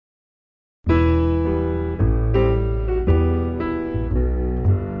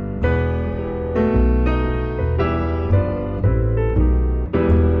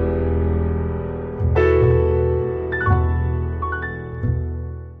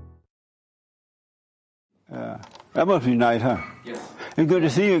That must be nice, huh? Yes. It's good to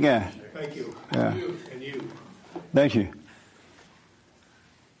see you again. Thank you. Yeah. And you. Thank you.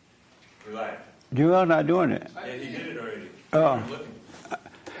 Relax. Joel not doing it. Yeah, he did it already. Oh.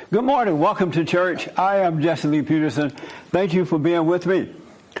 Good morning. Welcome to church. I am Jesse Lee Peterson. Thank you for being with me.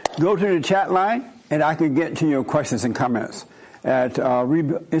 Go to the chat line, and I can get to your questions and comments at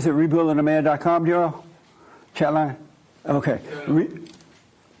is it rebuildingaman.com, Joel? Chat line. Okay.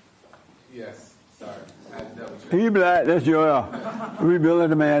 Yes. Sorry. I had to double check. You black, that's Joel.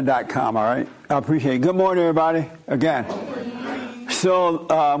 Rebuildingaman.com, all right? I appreciate it. Good morning, everybody, again. So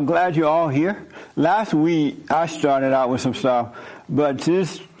I'm glad you're all here. Last week, I started out with some stuff, but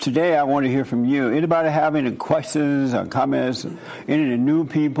today I want to hear from you. Anybody have any questions or comments? Any of the new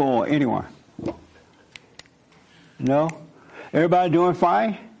people or anyone? No? Everybody doing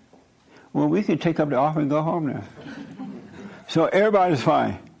fine? Well, we can take up the offering and go home now. So everybody's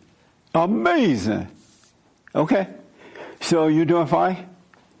fine. Amazing. Okay. So you're doing fine?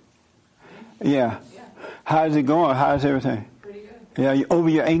 Yeah. How's it going? How's everything? Pretty good. Yeah, you over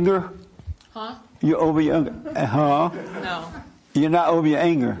your anger? Huh? You're over your anger? Huh? No. You're not over your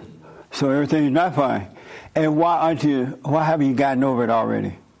anger. So everything's not fine. And why haven't you gotten over it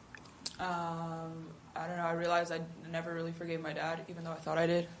already? I don't know. I realized I never really forgave my dad, even though I thought I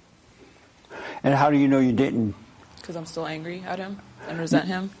did. And how do you know you didn't? Because I'm still angry at him and resent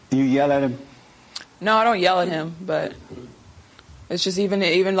him. You yell at him? No, I don't yell at him, but it's just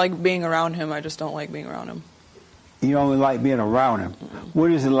even like being around him, I just don't like being around him. You don't like being around him.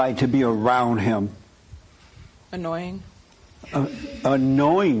 What is it like to be around him? Annoying.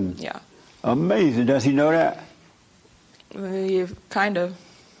 Annoying? Yeah. Amazing. Does he know that? Kind of.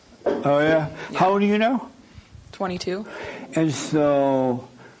 Oh, yeah? How old do you know? 22. And so,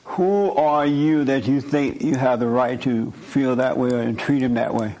 who are you that you think you have the right to feel that way and treat him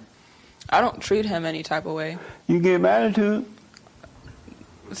that way? I don't treat him any type of way. You give him attitude?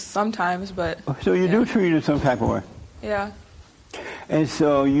 Sometimes, but... So you do treat him some type of way? Yeah. And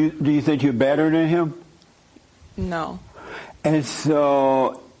so, do you think you're better than him? No. And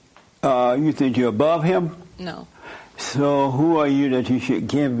so, you think you're above him? No. So who are you that you should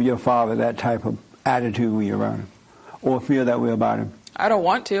give your father that type of attitude when you're around him? Or feel that way about him? I don't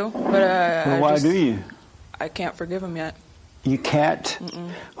want to, but well, why do you? I can't forgive him yet. You can't?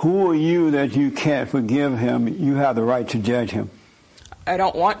 Mm-mm. Who are you that you can't forgive him? You have the right to judge him. I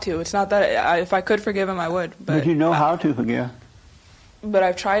don't want to. It's not that if I could forgive him, I would. But you know how to forgive. But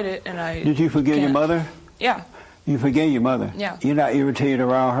I've tried it, and I Did you forgive your mother? Yeah. You forgave your mother? Yeah. You're not irritated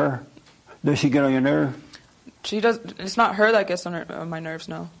around her? Does she get on your nerve? She does. It's not her that gets on my nerves,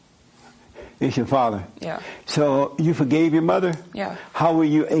 no. It's your father? Yeah. So you forgave your mother? Yeah. How were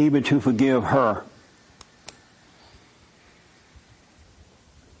you able to forgive her?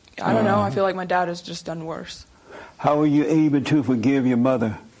 I don't know. I feel like my dad has just done worse. How were you able to forgive your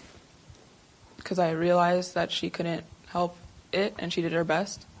mother? Because I realized that she couldn't help it, and she did her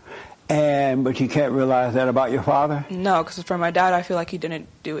best. But you can't realize that about your father? No, because for my dad, I feel like he didn't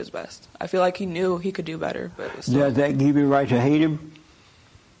do his best. I feel like he knew he could do better. But Does that give you the right to hate him?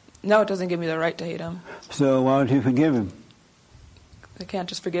 No, it doesn't give me the right to hate him. So why don't you forgive him? I can't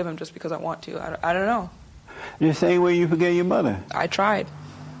just forgive him just because I want to. I don't know. The same way you forgave your mother. I tried.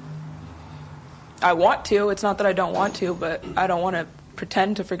 I want to. It's not that I don't want to, but I don't want to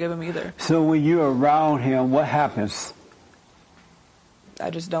pretend to forgive him either. So when you're around him, what happens?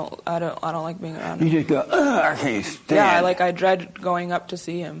 I just don't. I don't like being around him. You just go, I can't stand. Yeah, I dread going up to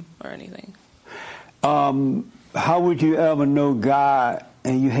see him or anything. How would you ever know God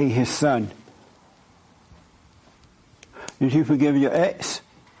and you hate His Son? Did you forgive your ex?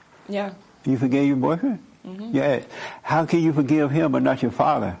 Yeah. You forgave your boyfriend? Mm-hmm. Your ex. How can you forgive him but not your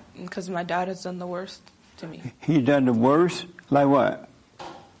father? Because my dad has done the worst to me. He's done the worst? Like what?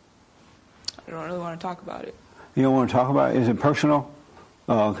 I don't really want to talk about it. You don't want to talk about it? Is it personal?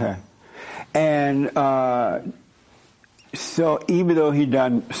 Oh, okay. And so even though he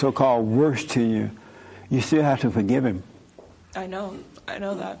done so-called worse to you, you still have to forgive him. I know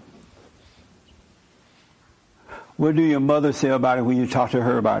that. What do your mother say about it when you talk to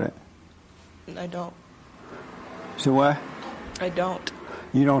her about it? I don't. So what? I don't.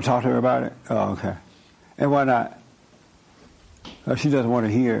 You don't talk to her about it? Oh, okay. And why not? Oh, she doesn't want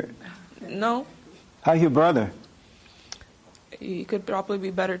to hear it. No. How's your brother? He could probably be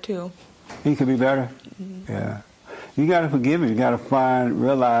better too. He could be better? Mm-hmm. Yeah. You got to forgive him. You got to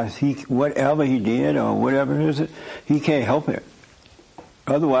realize whatever he did or whatever it is, he can't help it.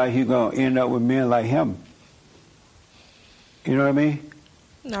 Otherwise, you're going to end up with men like him. You know what I mean?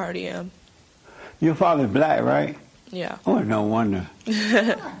 I already am. Your father's black, right? Yeah. Oh, no wonder.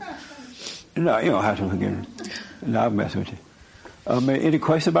 No, you don't have to forgive him. No, I'm messing with you. Any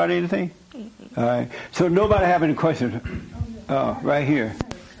questions about anything? All right. So nobody have any questions? Right here.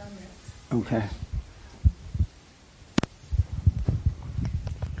 Okay.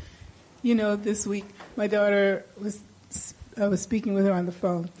 You know, this week my daughter I was speaking with her on the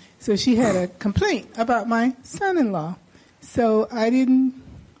phone. So she had a complaint about my son-in-law. So I didn't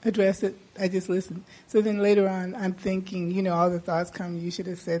address it. I just listened. So then later on, I'm thinking, you know, all the thoughts come, you should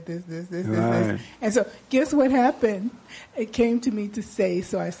have said this. Right. And so guess what happened? It came to me to say,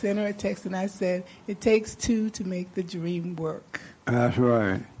 so I sent her a text and I said, it takes two to make the dream work. That's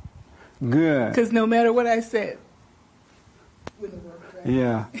right. Good. Because no matter what I said, it wouldn't work. Right?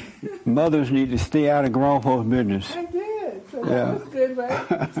 Yeah. Mothers need to stay out of grown folks' business. I did. So that was good,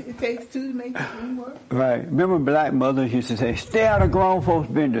 right? It takes two to make the dream work. Right. Remember black mothers used to say, stay out of grown folks'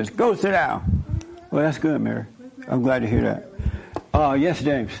 business. Go sit down. Well, that's good, Mary. I'm glad to hear that. Yes,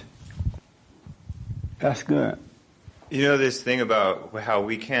 James. That's good. You know this thing about how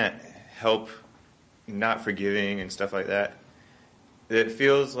we can't help not forgiving and stuff like that? It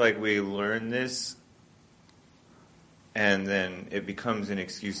feels like we learn this and then it becomes an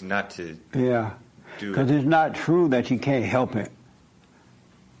excuse not to do it. Because it's not true that you can't help it.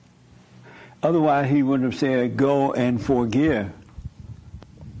 Otherwise, he wouldn't have said, go and forgive.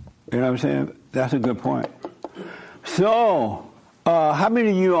 You know what I'm saying? That's a good point. So, how many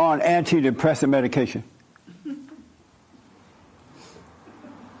of you are on antidepressant medication?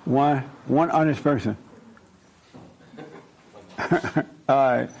 One honest person. All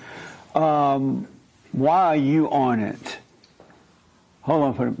right. Why are you on it? Hold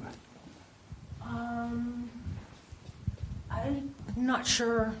on for a minute. I'm not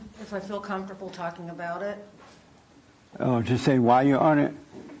sure if I feel comfortable talking about it. Oh, just say why you're on it?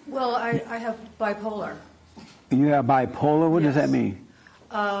 Well, I have bipolar. You have bipolar? What does that mean?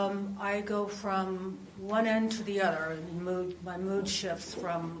 I go from one end to the other. My mood shifts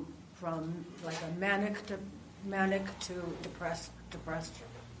from like a manic to depressed.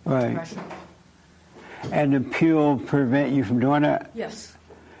 Right. Depression. And the pill prevent you from doing that? Yes.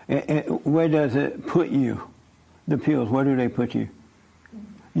 Where does it put you? The pills, where do they put you?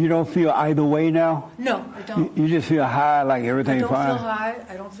 You don't feel either way now? No, I don't. You just feel high, like everything's fine?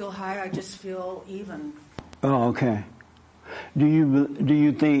 I don't feel high. I just feel even. Oh, okay. Do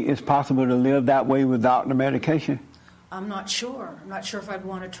you think it's possible to live that way without the medication? I'm not sure. I'm not sure if I'd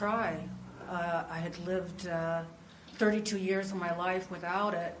want to try. I had lived 32 years of my life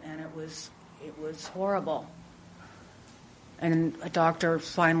without it, and it was horrible. And a doctor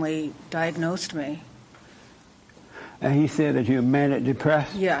finally diagnosed me. And he said that you're manic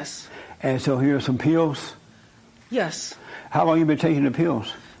depressed? Yes. And so here are some pills? Yes. How long have you been taking the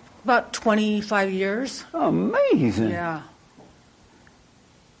pills? About 25 years. Amazing. Yeah.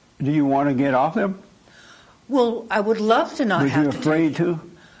 Do you want to get off them? Well, I would love to not have to. Were you afraid to?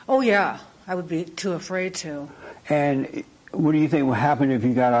 Oh, yeah. I would be too afraid to. And what do you think will happen if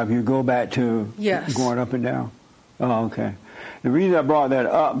you got off? You go back to Yes. going up and down? Oh, okay. The reason I brought that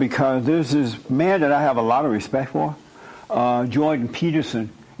up because there's this man that I have a lot of respect for, Jordan Peterson.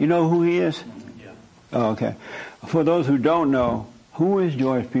 You know who he is? Yeah. Oh, okay. For those who don't know, who is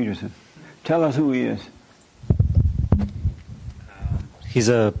George Peterson? Tell us who he is. He's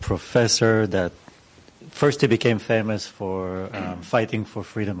a professor that first he became famous for fighting for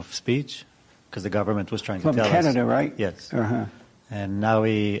freedom of speech because the government was trying to From tell us. From Canada, right? Yes. Uh-huh. And now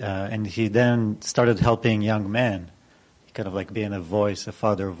he then started helping young men, kind of like being a voice, a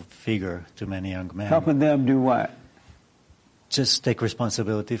father figure to many young men. Helping them do what? Just take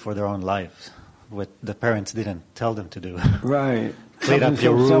responsibility for their own lives, what the parents didn't tell them to do. Right. Clean up Something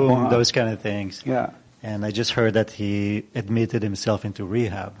your so room, simple, huh? those kind of things. Yeah. And I just heard that he admitted himself into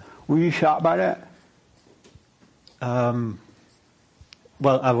rehab. Were you shocked by that?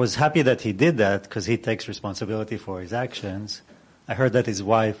 Well, I was happy that he did that because he takes responsibility for his actions. I heard that his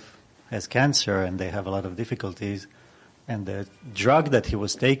wife has cancer and they have a lot of difficulties. And the drug that he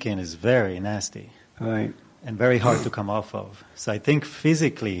was taking is very nasty. Right. And very hard to come off of. So I think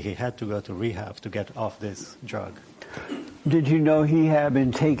physically he had to go to rehab to get off this drug. Did you know he had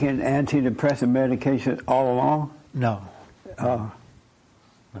been taking antidepressant medication all along? No. No.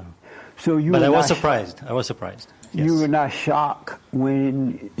 So But I was surprised. Yes. You were not shocked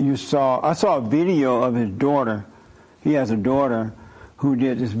when you saw... I saw a video of his daughter. He has a daughter who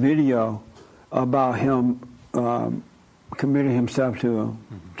did this video about him committing himself to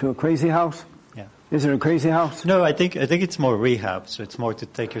a crazy house. Yeah. Is it a crazy house? No, I think it's more rehab. So it's more to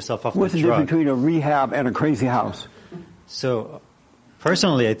take yourself off What's the the drug. difference between a rehab and a crazy house? So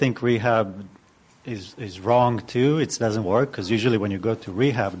personally, I think rehab is wrong too. It doesn't work because usually when you go to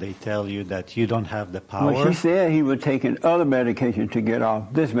rehab, they tell you that you don't have the power. Well, she said he was taking other medication to get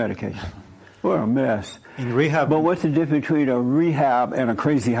off this medication. What a mess. In rehab, But what's the difference between a rehab and a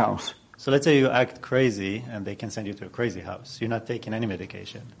crazy house? so let's say you act crazy and they can send you to a crazy house. You're not taking any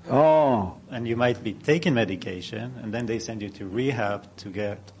medication. Oh, And you might be taking medication and then they send you to rehab to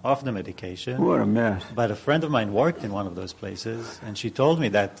get off the medication. what a mess. But a friend of mine worked in one of those places, and she told me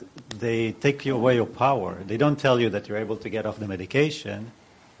that they take you away your power. They don't tell you that you're able to get off the medication.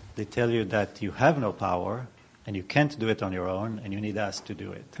 They tell you that you have no power, and you can't do it on your own, and you need us to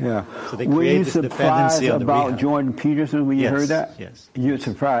do it. Yeah. So they were create you this surprised dependency on the about rehab. Jordan Peterson when you Yes, heard that? yes. You were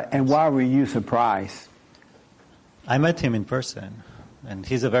surprised. And why were you surprised? I met him in person, and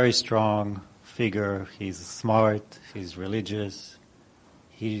he's a very strong figure. He's smart. He's religious.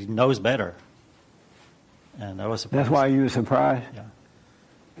 He knows better. And I was surprised. That's why you were surprised?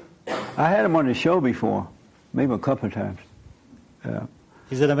 Yeah. I had him on the show before, maybe a couple of times. Yeah.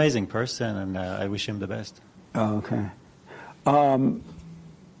 He's an amazing person, and I wish him the best. Oh, okay.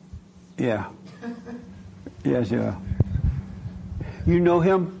 Yeah. Yes, yeah. You know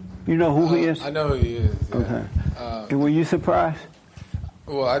him? You know who he is? I know who he is. Yeah. Okay. And were you surprised?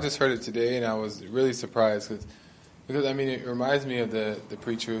 Well, I just heard it today, and I was really surprised because I mean, it reminds me of the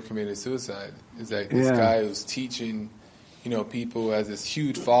preacher who committed suicide. Is like this Yeah. guy who's teaching, people who has this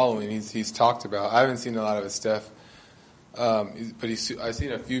huge following. He's talked about. I haven't seen a lot of his stuff, but I've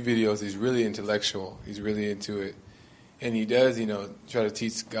seen a few videos. He's really intellectual. He's really into it, and he does, try to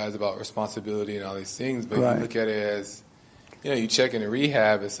teach guys about responsibility and all these things. But Right. you look at it as, you check into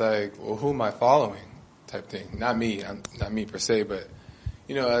rehab. It's like, well, who am I following? Type thing. Not me. Not me per se, but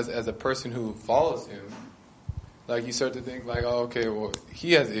as a person who follows him, like you start to think like, oh, okay, well,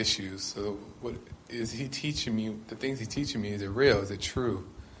 he has issues. So what is he teaching me? The things he's teaching me, is it real? Is it true?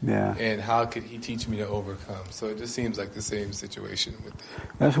 Yeah. And how could he teach me to overcome? So it just seems like the same situation with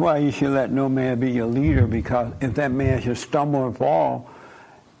That's why you should let no man be your leader, because if that man should stumble and fall,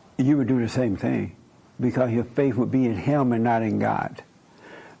 you would do the same thing, because your faith would be in him and not in God.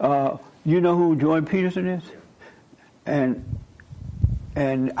 You know who Jordan Peterson is?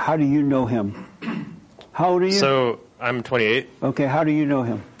 And how do you know him? How old are you? So I'm 28. Okay, how do you know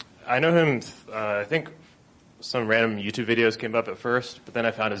him? I know him, I think some random YouTube videos came up at first, but then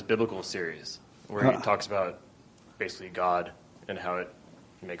I found his biblical series where he talks about basically God and how it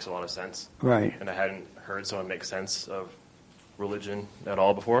makes a lot of sense. Right. And I hadn't heard someone make sense of religion at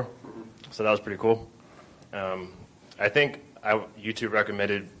all before, so that was pretty cool. I think YouTube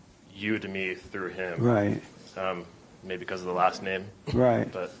recommended you to me through him. Right. Maybe because of the last name.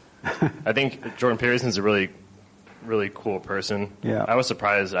 Right. But I think Jordan Peterson's a really, really cool person. Yeah. I was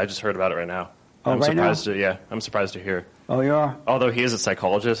surprised. I just heard about it right now. Oh, I'm right surprised now? I'm surprised to hear. Oh, you are? Although he is a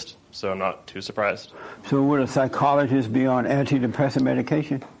psychologist, so I'm not too surprised. So would a psychologist be on antidepressant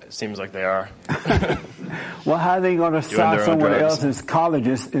medication? It seems like they are. Well, how are they going to Doing stop their own someone drugs. else's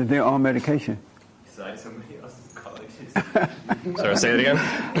colleges if they're on medication? Somebody else's colleges. Sorry, say it again?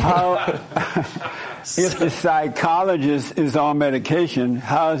 If the psychologist is on medication,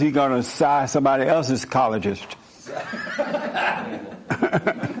 how is he going to size somebody else's collegist?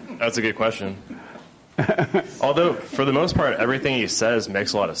 That's a good question. Although, for the most part, everything he says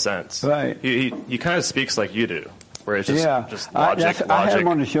makes a lot of sense. Right. He kind of speaks like you do, where it's just, Yeah, just I logic. had him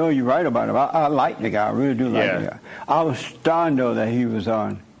on the show. You're right about him. I like the guy. I really do like Yeah. the guy. I was stunned though that he was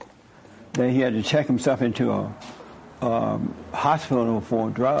on. That he had to check himself into a hospital for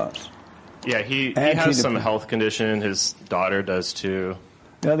drugs. Yeah, he has some Antidepressant. health condition. His daughter does too.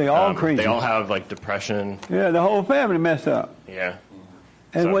 Yeah, they all crazy. They all have like depression. Yeah, the whole family messed up. Yeah.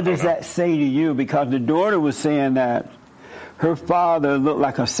 And So, what does I don't know. that say to you? Because the daughter was saying that her father looked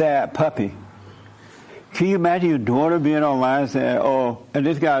like a sad puppy. Can you imagine your daughter being online saying, oh, and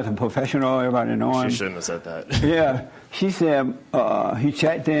this guy's a professional, everybody knows him. She shouldn't have said that. Yeah. She said, he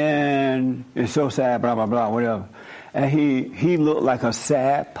checked in, it's so sad, blah, blah, blah, whatever. And he looked like a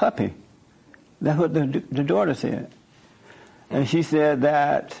sad puppy. That's what the daughter said. And she said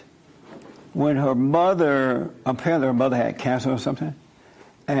that when her mother, apparently her mother had cancer or something,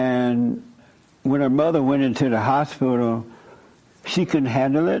 and when her mother went into the hospital, she couldn't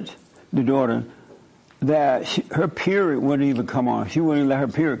handle it, the daughter, that her period wouldn't even come on. She wouldn't let her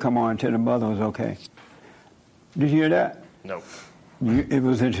period come on until the mother was okay. Did you hear that? Nope. It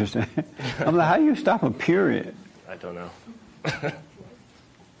was interesting. I'm like, how do you stop a period? I don't know.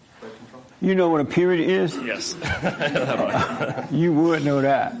 You know what a period is? Yes. You would know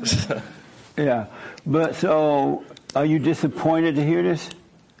that. Yeah. But so, are you disappointed to hear this?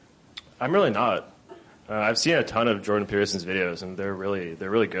 I'm really not. I've seen a ton of Jordan Peterson's videos, and they're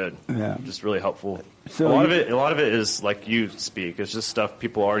really good. Yeah. Just really helpful. So a lot of it is like you speak. It's just stuff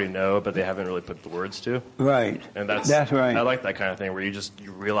people already know, but they haven't really put the words to. Right. And that's right. I like that kind of thing where you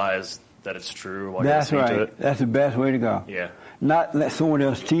realize that it's true while That's you're listening to right. it. That's the best way to go. Yeah. Not let someone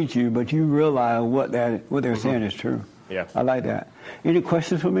else teach you, but you realize what they're saying is true. Yeah. I like that. Any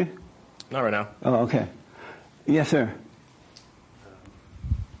questions for me? Not right now. Oh, okay. Yes, sir.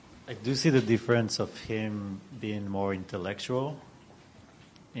 I do see the difference of him being more intellectual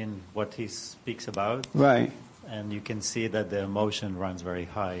in what he speaks about. Right. And you can see that the emotion runs very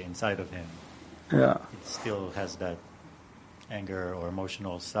high inside of him. Yeah. It still has that anger or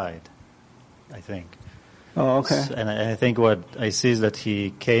emotional side, I think. Oh, okay. And I think what I see is that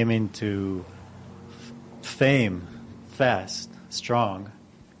he came into fame fast, strong,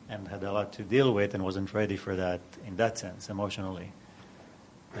 and had a lot to deal with and wasn't ready for that in that sense, emotionally.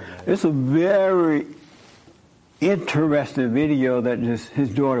 It's a very interesting video that just his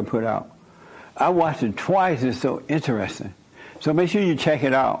daughter put out. I watched it twice. It's so interesting. So make sure you check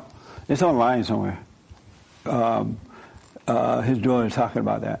it out. It's online somewhere. His daughter's talking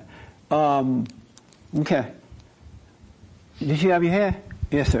about that. Okay. Did you have your hand?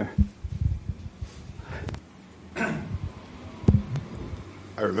 Yes, sir.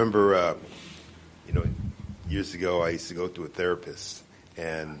 I remember, years ago I used to go to a therapist,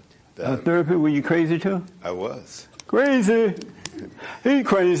 and A therapist, were you crazy too? I was. Crazy. He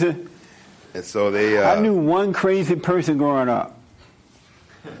crazy. And so they... I knew one crazy person growing up.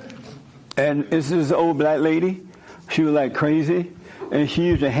 And it's this old black lady. She was like crazy. And she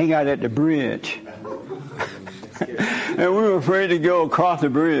used to hang out at the bridge. And we were afraid to go across the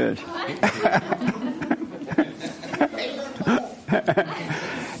bridge.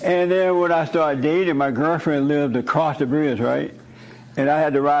 And then when I started dating, my girlfriend lived across the bridge, right? And I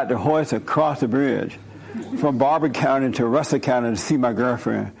had to ride the horse across the bridge from Barber County to Russell County to see my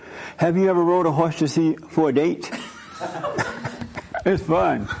girlfriend. Have you ever rode a horse for a date? It's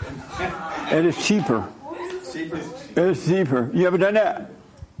fun. And it's cheaper. It's cheaper. You ever done that?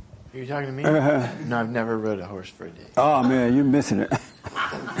 Are you talking to me? No, I've never rode a horse for a date. Oh, man, you're missing it.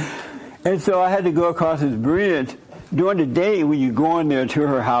 And so I had to go across this bridge. During the day, when you go in there to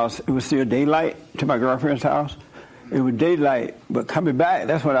her house, it was still daylight to my girlfriend's house. It was daylight, but coming back,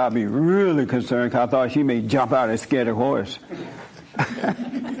 that's when I'd be really concerned because I thought she may jump out and scare the horse.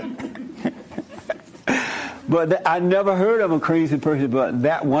 But I never heard of a crazy person, but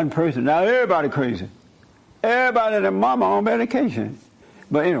that one person. Now, everybody crazy. Everybody and their mama on medication.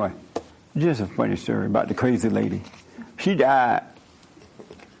 But anyway, just a funny story about the crazy lady. She died.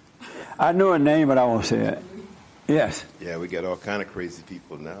 I know her name, but I won't say it. Yes. Yeah, we got all kind of crazy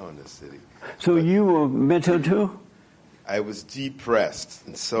people now in this city. So you were mental too? I was depressed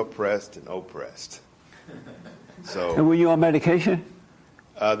and suppressed and oppressed. So. And were you on medication?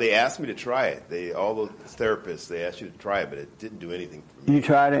 They asked me to try it. All the therapists, they asked you to try it, but it didn't do anything for me. You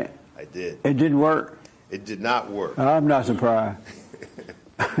tried it? I did. It didn't work? It did not work. I'm not surprised.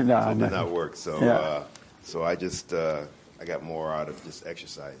 No, it did not work. So, yeah. So I just I got more out of just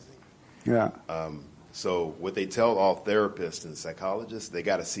exercising. Yeah. So what they tell all therapists and psychologists, they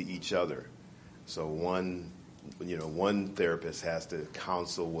got to see each other. So one therapist has to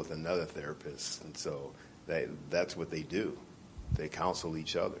counsel with another therapist, and so that's what they do. They counsel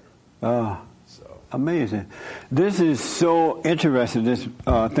each other. Oh, so amazing! This is so interesting. This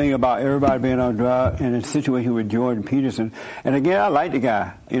thing about everybody being on drugs in a situation with Jordan Peterson. And again, I like the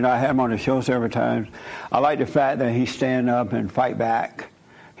guy. I had him on the show several times. I like the fact that he stand up and fight back.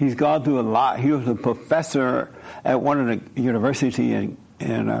 He's gone through a lot. He was a professor at one of the universities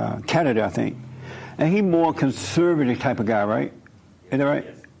in Canada, I think. And he's more conservative type of guy, right? Is that right?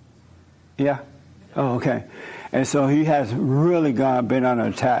 Yeah? Oh, okay. And so he has really been under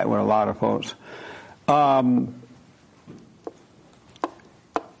attack with a lot of folks. You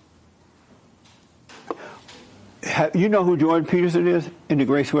know who Jordan Peterson is in the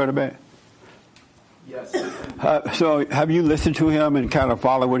Great Sweater Band? Yes. So have you listened to him and kind of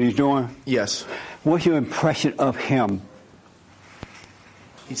follow what he's doing? Yes. What's your impression of him?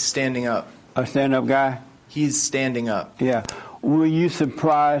 He's standing up. A stand-up guy? He's standing up. Yeah. Were you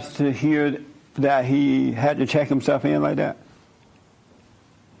surprised to hear that he had to check himself in like that?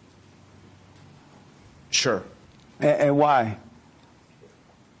 Sure. And why?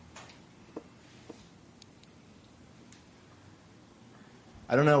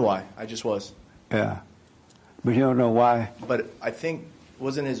 I don't know why. I just was. Yeah. But you don't know why? But I think,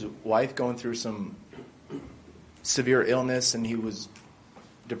 wasn't his wife going through some severe illness and he was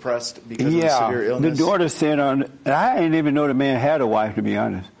depressed because of the severe illness? The daughter said I didn't even know the man had a wife, to be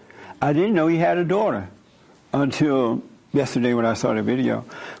honest. I didn't know he had a daughter. until yesterday when I saw the video.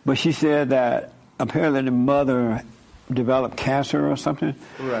 But she said that apparently the mother developed cancer or something.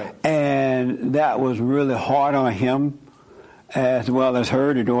 Right. And that was really hard on him as well as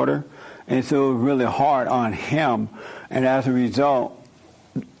her, the daughter. And so it was really hard on him. And as a result,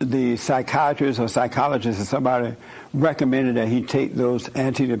 the psychiatrist or psychologist or somebody recommended that he take those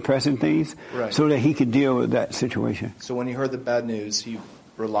antidepressant things so that he could deal with that situation. So when he heard the bad news, he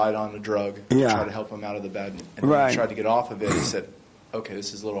relied on a drug to try to help him out of the bad news. And then when he tried to get off of it, he said, okay,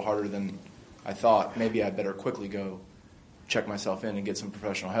 this is a little harder than I thought. Maybe I better quickly go check myself in and get some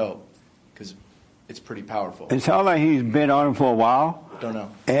professional help because it's pretty powerful. It sounds like he's been on it for a while. Don't know.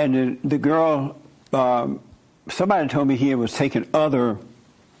 And the girl, somebody told me he was taking other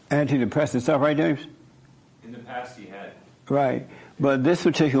antidepressant stuff, right, James? In the past, he had. Right. But this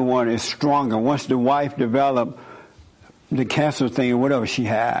particular one is stronger. Once the wife developed the cancer thing or whatever she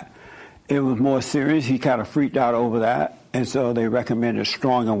had, it was more serious. He kind of freaked out over that. And so they recommended a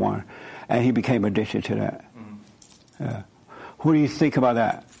stronger one. And he became addicted to that. Mm-hmm. Yeah. What do you think about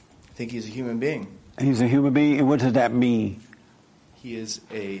that? I think he's a human being. He's a human being? And what does that mean? He is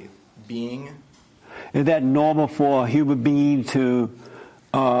a being. Is that normal for a human being to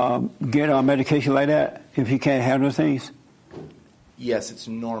get on medication like that if he can't handle things? Yes, it's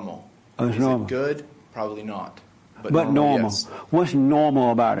normal. Oh, it's is normal. It good? Probably not. But normal. Yes. What's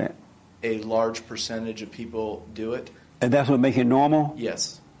normal about it? A large percentage of people do it. And that's what makes it normal?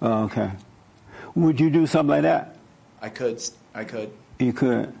 Yes. Oh, okay. Would you do something like that? I could. You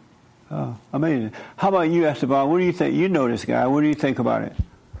could? Oh, amazing. How about you, Esteban? What do you think? You know this guy. What do you think about it?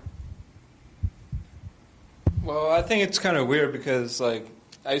 Well, I think it's kind of weird because, like,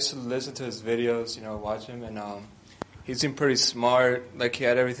 I used to listen to his videos, watch him, and he seemed pretty smart. Like, he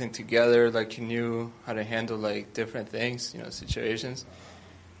had everything together. Like, he knew how to handle, like, different things, situations.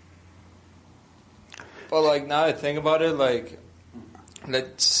 But, like, now I think about it, like,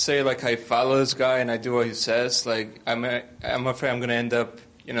 let's say, like, I follow this guy and I do what he says. Like, I'm afraid I'm going to end up,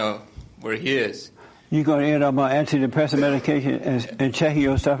 where he is. You're going to end up on antidepressant medication and checking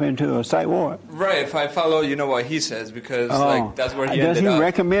yourself into a psych ward. Right, if I follow, what he says, because like that's where he ended up. Does he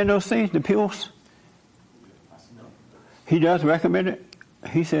recommend those things, the pills? He does recommend it?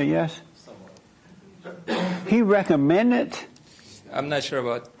 He said yes. He recommended? I'm not sure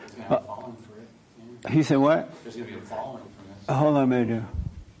about. He said what? There's going to be a following from this. Hold on a minute.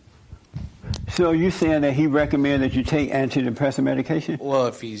 So you're saying that he recommends that you take antidepressant medication? Well,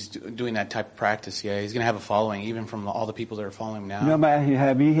 if he's doing that type of practice, yeah, he's going to have a following, even from all the people that are following him now. No matter,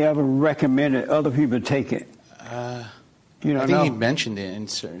 have you ever recommended other people take it? I think he mentioned it in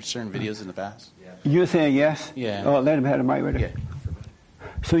certain videos in the past. Yeah. You're saying yes? Yeah. Oh, let him have the mic right there. Yeah.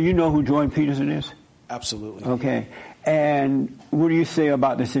 So you know who Jordan Peterson is? Absolutely. Okay. And what do you say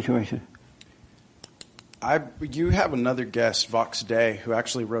about the situation? You have another guest, Vox Day, who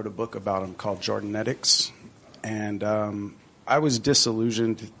actually wrote a book about him called Jordanetics. And I was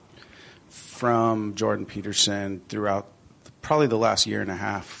disillusioned from Jordan Peterson throughout probably the last year and a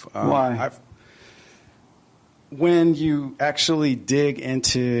half. Why? When you actually dig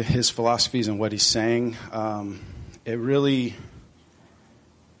into his philosophies and what he's saying, it really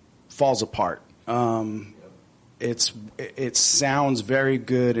falls apart. It sounds very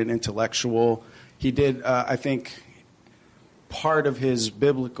good and intellectual. He did, I think, part of his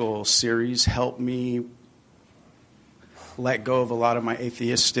biblical series helped me let go of a lot of my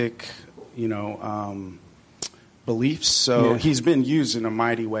atheistic, beliefs. So he's been used in a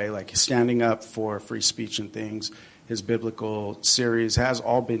mighty way, like standing up for free speech and things. His biblical series has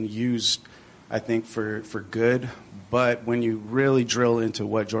all been used, I think, for good. But when you really drill into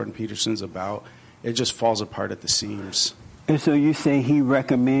what Jordan Peterson's about, it just falls apart at the seams. And so you say he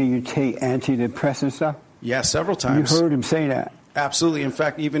recommend you take antidepressant stuff? Yeah, several times. You heard him say that? Absolutely. In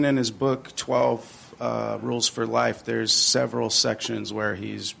fact, even in his book, 12 Rules for Life, there's several sections where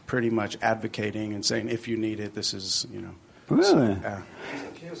he's pretty much advocating and saying, if you need it, this is, Really? So, yeah.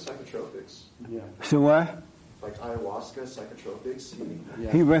 He has psychotropics. Yeah. So what? Like ayahuasca,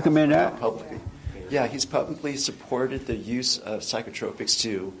 psychotropics. He recommend that? Publicly. Yeah, he's publicly supported the use of psychotropics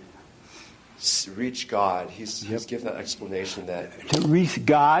to reach God. He's given that explanation that to reach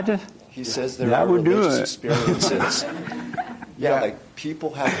God. He says there are religious experiences. Like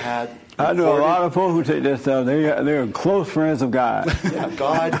people have had. I know a lot of folks who take this stuff. They're close friends of God. Yeah,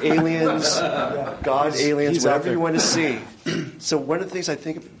 God, aliens, whatever you want to see. So one of the things I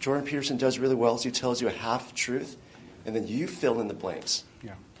think Jordan Peterson does really well is he tells you a half truth, and then you fill in the blanks.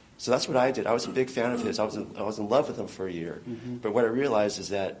 Yeah. So that's what I did. I was a big fan of his. I was in love with him for a year. Mm-hmm. But what I realized is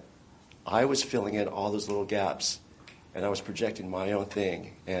that I was filling in all those little gaps, and I was projecting my own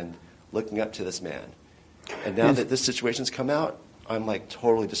thing and looking up to this man. And now that this situation's come out, I'm like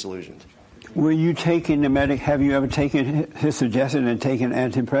totally disillusioned. Were you taking the medic? Have you ever taken his suggestion and taken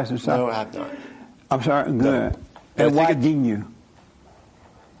antidepressant stuff? No, I have not. I'm sorry. Good. No. And why didn't you?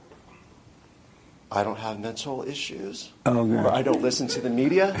 I don't have mental issues. Oh, good. Or I don't listen to the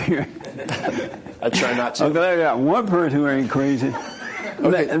media. I try not to. I'm glad I got one person who ain't crazy.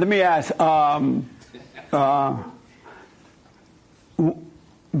 Okay. Let me ask.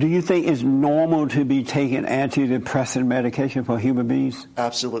 Do you think it's normal to be taking antidepressant medication for human beings?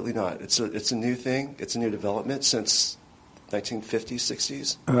 Absolutely not. It's a new thing. It's a new development since 1950s,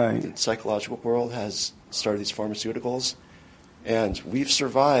 60s. Right. The psychological world has started these pharmaceuticals, and we've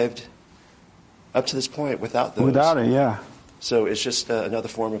survived up to this point without those. Without it, yeah. So it's just another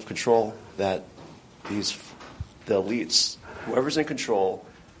form of control that the elites, whoever's in control,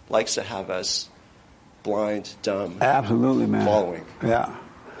 likes to have us blind, dumb, absolutely, man, following. Yeah.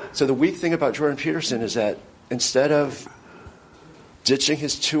 So the weak thing about Jordan Peterson is that instead of ditching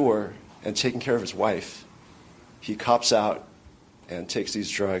his tour and taking care of his wife, he cops out and takes these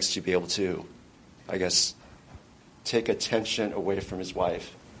drugs to be able to, I guess, take attention away from his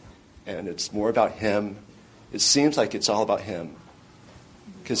wife. And it's more about him. It seems like it's all about him.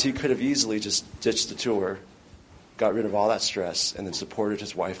 Because he could have easily just ditched the tour, got rid of all that stress, and then supported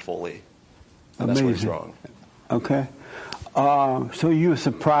his wife fully. And that's where he's wrong. Okay. So you were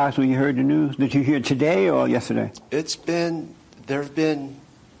surprised when you heard the news? Did you hear it today or yesterday? There have been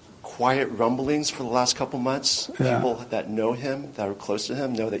quiet rumblings for the last couple months. Yeah. People that know him, that are close to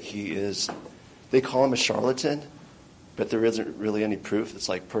him, know that he is, they call him a charlatan, but there isn't really any proof. It's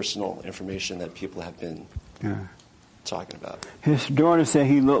like personal information that people have been talking about. His daughter said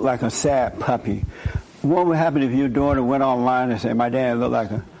he looked like a sad puppy. What would happen if your daughter went online and said, my dad looked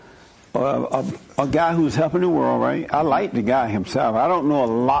like a guy who's helping the world, right? I like the guy himself. I don't know a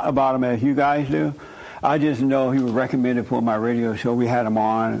lot about him as you guys do. I just know he was recommended for my radio show. We had him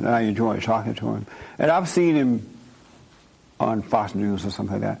on, and I enjoyed talking to him. And I've seen him on Fox News or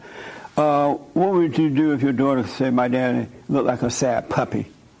something like that. What would you do if your daughter said, my dad looked like a sad puppy?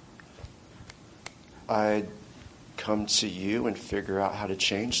 I'd come to you and figure out how to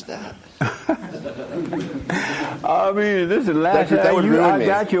change that. I mean, this is the last time I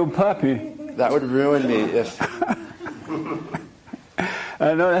got your puppy. That would ruin me if...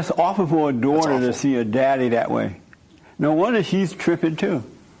 I know that's awful for a daughter to see a daddy that way. No wonder she's tripping too.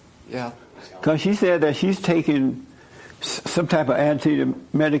 Yeah. Because she said that she's taking some type of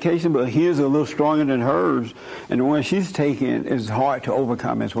anti-medication, but his is a little stronger than hers, and the one she's taking is hard to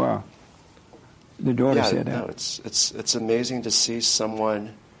overcome as well. The daughter said that. No, it's amazing to see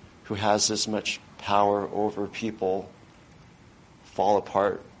someone who has this much power over people fall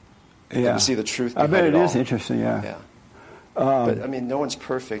apart. Yeah. And to see the truth I behind bet it is all. interesting, yeah. But I mean, no one's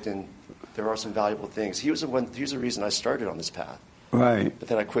perfect, and there are some valuable things. He was the reason I started on this path. Right. But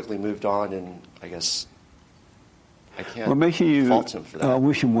then I quickly moved on, and I guess I can't well, make sure you fault him for that.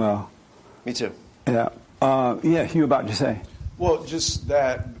 Wish him well. Me too. Yeah. Yes, you were about to say. Well, just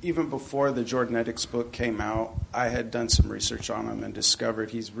that even before the Jordanetics book came out, I had done some research on him and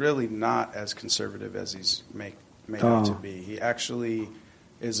discovered he's really not as conservative as he's made out to be. He actually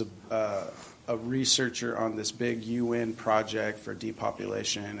is a researcher on this big UN project for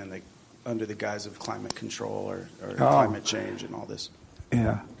depopulation and under the guise of climate control or climate change and all this.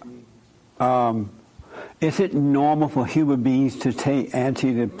 Yeah. Is it normal for human beings to take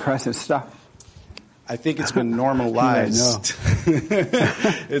antidepressant stuff? I think it's been normalized.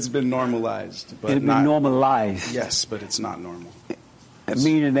 It's been normalized. But it's been normalized? Yes, but it's not normal.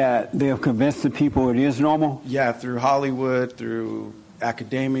 Meaning that they have convinced the people it is normal? Yeah, through Hollywood, through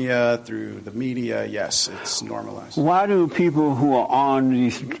academia, through the media, yes, it's normalized. Why do people who are on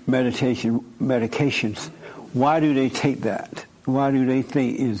these medications, why do they take that? Why do they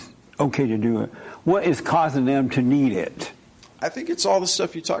think it's okay to do it? What is causing them to need it? I think it's all the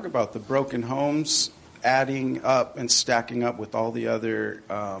stuff you talk about, the broken homes, adding up and stacking up with all the other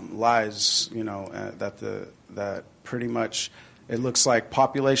lies, that pretty much it looks like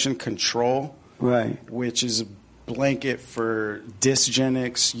population control, right? Which is a blanket for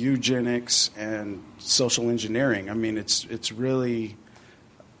dysgenics, eugenics, and social engineering. I mean, it's really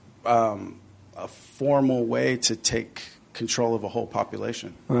a formal way to take control of a whole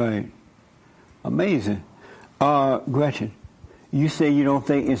population. Right. Amazing. Gretchen, you say you don't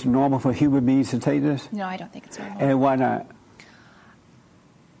think it's normal for human beings to take this? No, I don't think it's normal. And why not?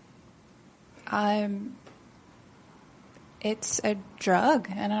 It's a drug,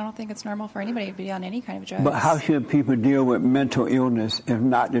 and I don't think it's normal for anybody to be on any kind of drugs. But how should people deal with mental illness if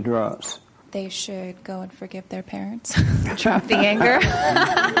not the drugs? they should go and forgive their parents, drop the anger.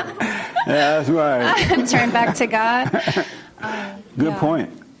 Yeah, that's right. Turn back to God. Good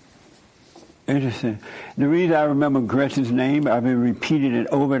point. Interesting. The reason I remember Gretchen's name, I've been repeating it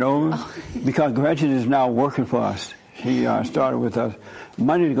over and over, because Gretchen is now working for us. She started with us.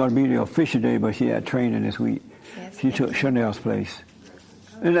 Monday's going to be the official day, but she had training this week. Yes, she took Chanel's place.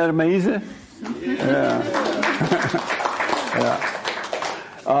 Isn't that amazing? Yeah.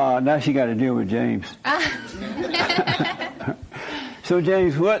 Yeah. Now she got to deal with James. So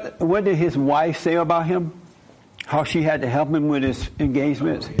James, what did his wife say about him? How she had to help him with his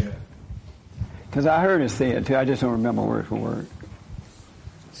engagements? Because I heard her say it too. I just don't remember word for word.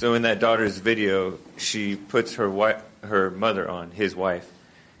 So in that daughter's video, she puts her mother on, his wife,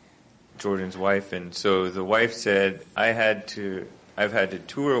 Jordan's wife, and so the wife said, I've had to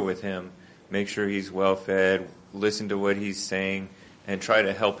tour with him, make sure he's well fed, listen to what he's saying, and try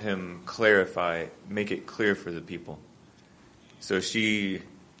to help him clarify, make it clear for the people. So she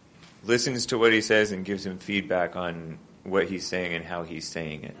listens to what he says and gives him feedback on what he's saying and how he's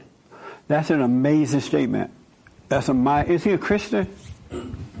saying it. That's an amazing statement. Is he a Christian?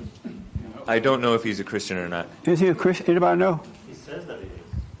 I don't know if he's a Christian or not. Is he a Christian? Anybody know? He says that he is.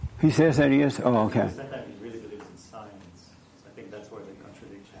 He says that he is? Oh, okay. He said that he really believes in science. I think that's where the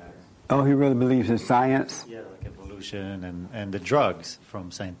contradiction is. Oh, he really believes in science? Yeah, like evolution and the drugs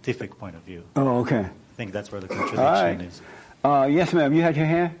from scientific point of view. Oh, okay. I think that's where the contradiction is. Yes, ma'am. You had your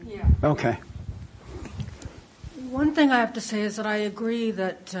hand? Yeah. Okay. One thing I have to say is that I agree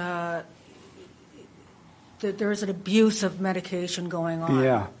that that there's an abuse of medication going on.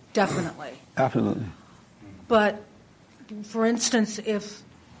 Yeah. Definitely. Absolutely. But, for instance, if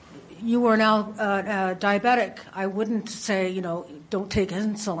you were now diabetic, I wouldn't say, don't take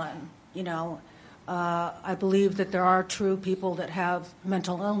insulin. I believe that there are true people that have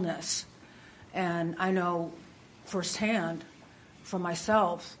mental illness. And I know firsthand for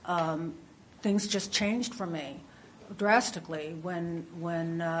myself, things just changed for me drastically when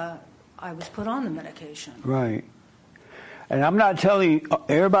I was put on the medication. Right. And I'm not telling you,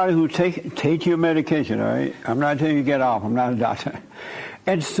 everybody who take your medication, all right? I'm not telling you to get off. I'm not a doctor.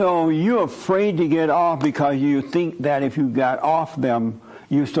 And so you're afraid to get off because you think that if you got off them,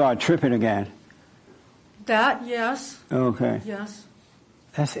 you start tripping again. That, yes. Okay. Yes.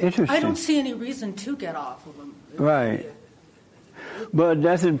 That's interesting. I don't see any reason to get off of them. Right. But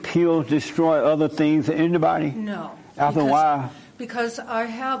doesn't pills destroy other things in the body? No. After a while? Because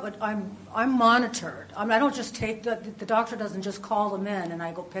I'm monitored. I don't just take the doctor doesn't just call them in and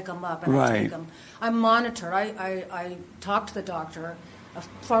I go pick them up and I take them. I'm monitored. I talk to the doctor, a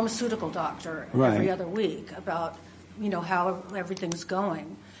pharmaceutical doctor, every other week about how everything's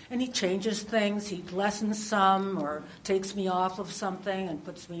going. And he changes things. He lessens some or takes me off of something and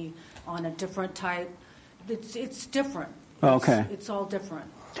puts me on a different type. It's different. Okay. It's all different.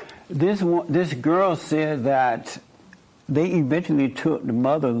 This girl said that they eventually took the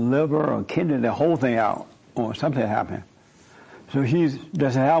mother liver or kidney, the whole thing out, or something happened. So she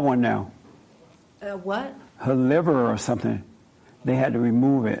doesn't have one now. What? Her liver or something. They had to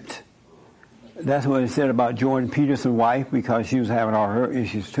remove it. That's what it said about Jordan Peterson's wife, because she was having all her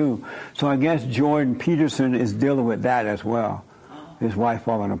issues too. So I guess Jordan Peterson is dealing with that as well. His wife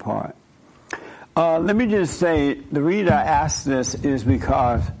falling apart. Let me just say, the reason I ask this is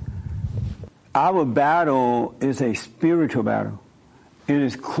because our battle is a spiritual battle. It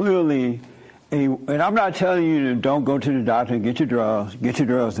is clearly and I'm not telling you to don't go to the doctor and get your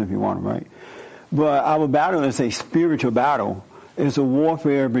drugs if you want them, right? But our battle is a spiritual battle. It's a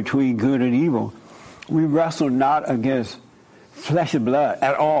warfare between good and evil. We wrestle not against flesh and blood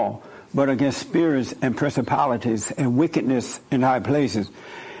at all, but against spirits and principalities and wickedness in high places.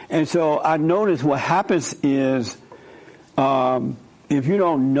 And so I notice what happens is, if you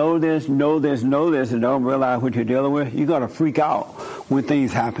don't know this, and don't realize what you're dealing with, you're going to freak out when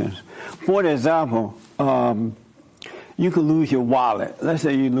things happen. For example, you could lose your wallet. Let's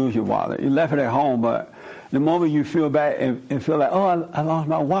say you lose your wallet. You left it at home, but the moment you feel bad and feel like, oh, I lost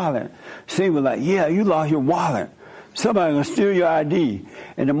my wallet, Satan was like, yeah, you lost your wallet. Somebody's going to steal your ID.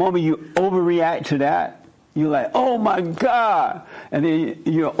 And the moment you overreact to that, you're like, oh, my God. And then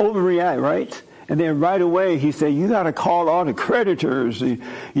you overreact, right? And then right away he said, you got to call all the creditors.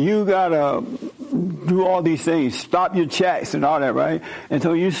 You got to do all these things, stop your checks and all that, right? And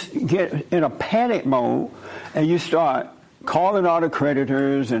so you get in a panic mode and you start calling all the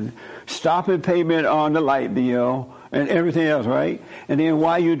creditors and stopping payment on the light bill and everything else, right? And then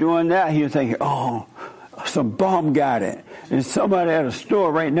while you're doing that, you're thinking, oh, some bum got it. And somebody at a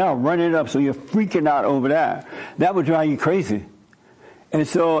store right now running it up, so you're freaking out over that. That would drive you crazy. And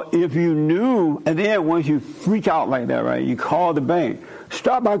so if you knew, and then once you freak out like that, right, you call the bank,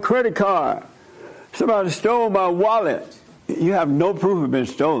 stop my credit card. Somebody stole my wallet. You have no proof of being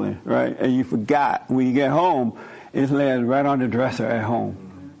stolen, right? And you forgot. When you get home, it's laying right on the dresser at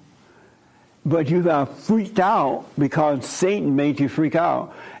home. But you got freaked out because Satan made you freak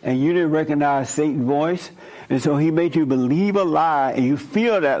out. And you didn't recognize Satan's voice. And so he made you believe a lie, and you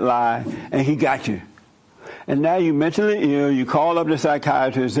feel that lie, and he got you. And now you're mentally ill. You call up the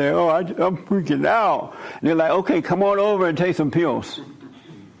psychiatrist and say, oh, I'm freaking out. And they're like, okay, come on over and take some pills.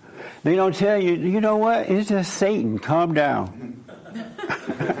 They don't tell you, you know what? It's just Satan. Calm down.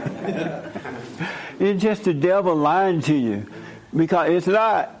 It's just the devil lying to you. Because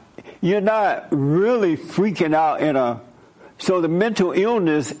you're not really freaking out so the mental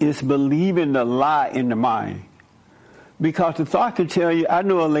illness is believing the lie in the mind. Because the thought can tell you, I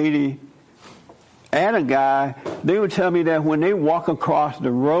know a lady and a guy, they would tell me that when they walk across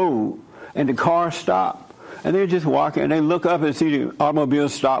the road and the car stop, and they're just walking, and they look up and see the automobile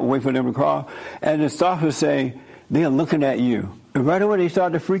stop, wait for them to cross, and the stop would say, they're looking at you. And right away they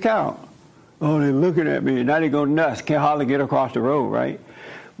start to freak out. Oh, they're looking at me. Now they go nuts, can't hardly get across the road, right?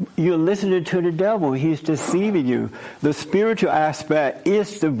 You're listening to the devil. He's deceiving you. The spiritual aspect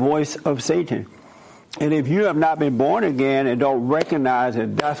is the voice of Satan. And if you have not been born again and don't recognize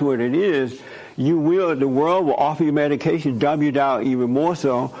that that's what it is, the world will offer you medication, dumb you down even more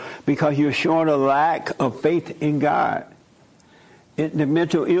so, because you're showing a lack of faith in God. The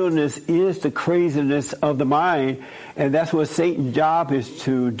mental illness is the craziness of the mind, and that's what Satan's job is,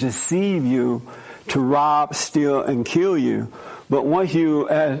 to deceive you, to rob, steal, and kill you. But once you,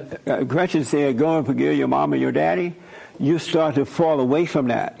 as Gretchen said, go and forgive your mom and your daddy, you start to fall away from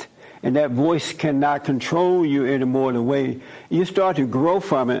that. And that voice cannot control you anymore the way. You start to grow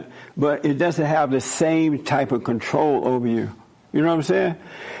from it, but it doesn't have the same type of control over you. You know what I'm saying?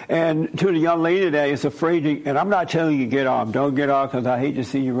 And to the young lady that is afraid to, and I'm not telling you to get off. Don't get off, because I hate to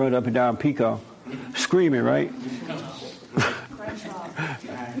see you run up and down Pico screaming, right?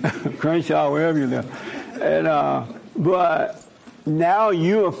 Crenshaw, wherever you live. And, but now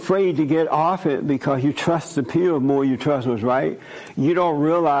you're afraid to get off it because you trust the pill more you trust what's right. You don't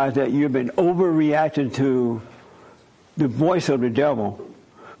realize that you've been overreacting to the voice of the devil,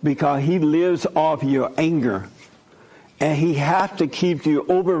 because he lives off your anger. And he has to keep you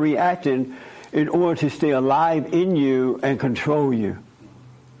overreacting in order to stay alive in you and control you.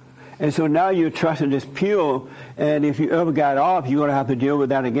 And so now you're trusting this pill, and if you ever got off, you're going to have to deal with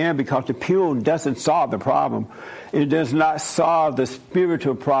that again, because the pill doesn't solve the problem. It does not solve the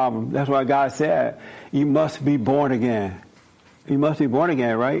spiritual problem. That's why God said, you must be born again. You must be born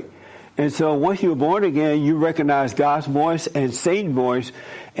again, right? And so once you're born again, you recognize God's voice and Satan's voice,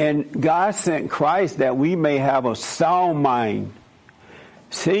 and God sent Christ that we may have a sound mind.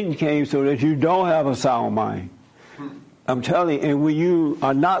 Satan came so that you don't have a sound mind. I'm telling you, and when you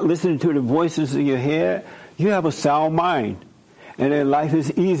are not listening to the voices in your head, you have a sound mind. And then life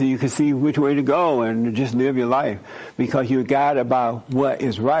is easy. You can see which way to go and just live your life, because you're guided by what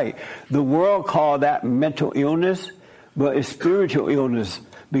is right. The world called that mental illness, but it's spiritual illness,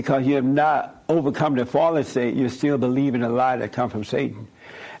 because you have not overcome the fallen state. You still believe in the lie that comes from Satan.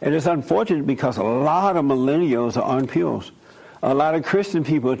 And it's unfortunate, because a lot of millennials are on pills. A lot of Christian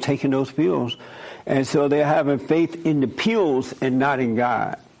people are taking those pills. And so they're having faith in the pills and not in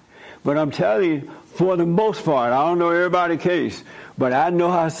God. But I'm telling you, for the most part, I don't know everybody's case, but I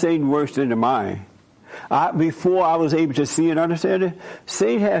know how Satan works in the mind. Before I was able to see and understand it,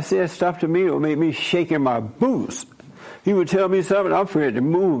 Satan has said stuff to me that would make me shake in my boots. He would tell me something, I'm afraid to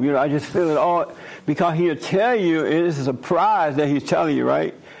move. I just feel it all, because he'll tell you, it is a surprise that he's telling you,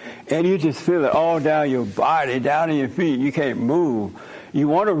 right? And you just feel it all down your body, down in your feet. You can't move. You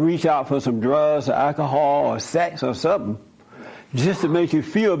want to reach out for some drugs or alcohol or sex or something, just to make you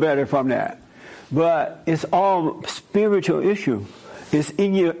feel better from that. But it's all spiritual issue.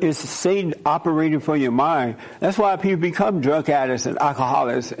 It's Satan operating for your mind. That's why people become drug addicts and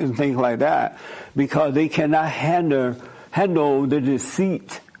alcoholics and things like that, because they cannot handle the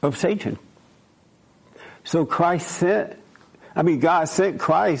deceit of Satan. So God sent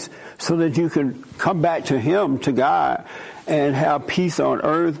Christ so that you can come back to Him, to God, and have peace on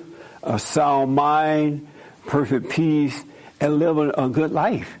earth, a sound mind, perfect peace, and live a good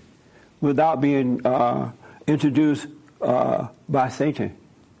life without being introduced by Satan.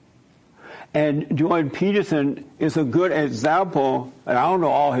 And Jordan Peterson is a good example, and I don't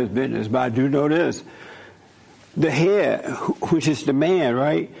know all his business, but I do know this. The head, which is the man,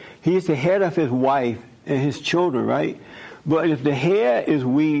 right? He's the head of his wife and his children, right? But if the head is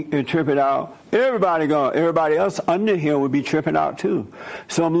weak and tripping out, everybody else under him would be tripping out too.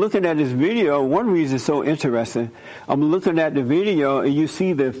 So I'm looking at this video. One reason it's so interesting, I'm looking at the video and you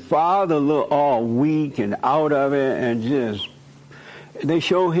see the father look all weak and out of it, and just, they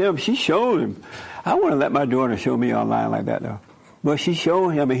show him, she showed him. I want to let my daughter show me online like that though. But she showed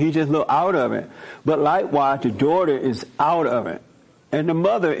him and he just looked out of it. But likewise, the daughter is out of it. And the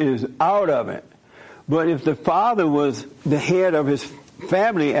mother is out of it. But if the father was the head of his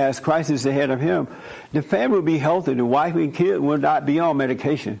family as Christ is the head of him, the family would be healthy. The wife and kids would not be on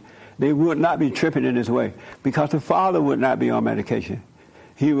medication. They would not be tripping in this way because the father would not be on medication.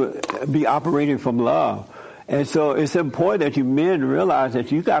 He would be operating from love. And so it's important that you men realize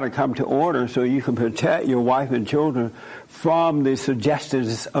that you got to come to order so you can protect your wife and children from the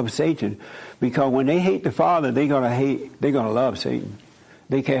suggestions of Satan. Because when they hate the father, they're going to love Satan.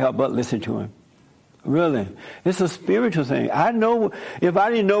 They can't help but listen to him. Really. It's a spiritual thing. I know, if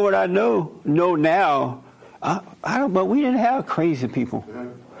I didn't know what I know now, but we didn't have crazy people.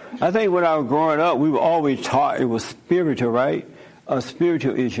 I think when I was growing up, we were always taught it was spiritual, right? A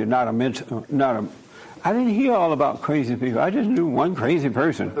spiritual issue, not a mental, I didn't hear all about crazy people. I just knew one crazy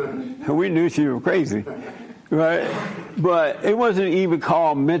person. And we knew she was crazy, right? But it wasn't even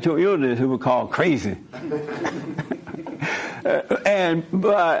called mental illness. It was called crazy.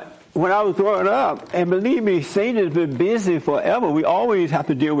 But when I was growing up, and believe me, Satan has been busy forever. We always have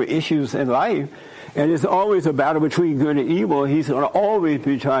to deal with issues in life. And it's always a battle between good and evil. He's going to always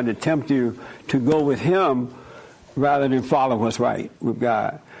be trying to tempt you to go with him rather than follow what's right with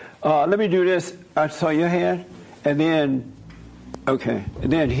God. Let me do this. I saw your hand. And then, okay.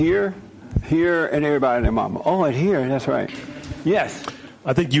 And then here, and everybody and their mama. Oh, and here. That's right. Yes.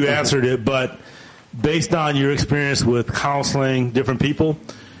 I think you answered it, but based on your experience with counseling different people,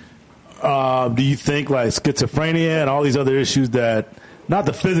 do you think like schizophrenia and all these other issues that, not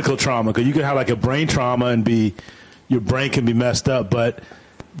the physical trauma, because you can have like a brain trauma and your brain can be messed up, but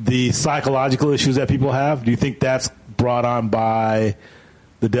the psychological issues that people have, do you think that's brought on by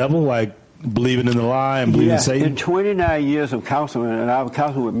the devil, like believing in the lie and believing in Satan? In 29 years of counseling, and I've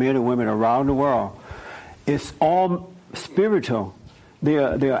counseled with men and women around the world, it's all spiritual.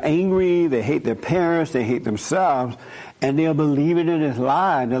 They're angry, they hate their parents, they hate themselves, and they're believing in this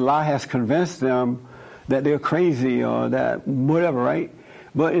lie. The lie has convinced them that they're crazy or that whatever, right?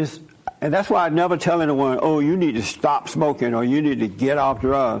 And that's why I never tell anyone, oh, you need to stop smoking or you need to get off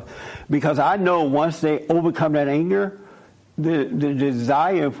drugs. Because I know once they overcome that anger, the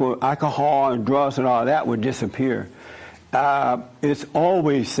desire for alcohol and drugs and all that would disappear. It's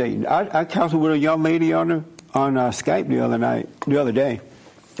always Satan. I counseled with a young lady on Skype the other day,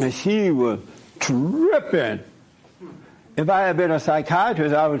 and she was tripping. If I had been a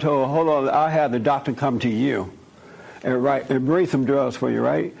psychiatrist, I would have told her, hold on, I'll have the doctor come to you and bring some drugs for you,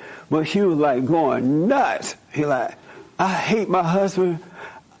 right? But she was like going nuts. She like, I hate my husband.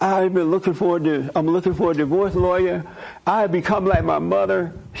 I'm looking for a divorce lawyer. I have become like my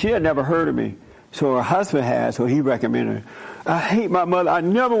mother. She had never heard of me. So her husband had, so he recommended her. I hate my mother. I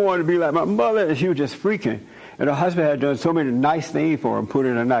never wanted to be like my mother. And she was just freaking. And her husband had done so many nice things for her, put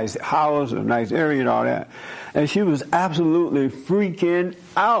her in a nice house, a nice area and all that. And she was absolutely freaking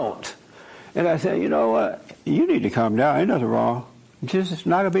out. And I said, you know what? You need to calm down. Ain't nothing wrong. It's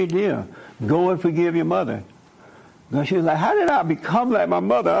not a big deal. Go and forgive your mother. And she was like, how did I become like my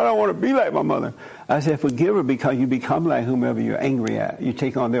mother? I don't want to be like my mother. I said, forgive her because you become like whomever you're angry at. You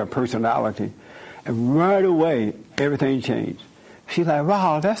take on their personality. And right away, everything changed. She's like,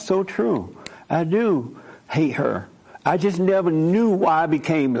 wow, that's so true. I do hate her. I just never knew why I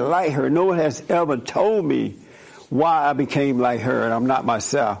became like her. No one has ever told me why I became like her and I'm not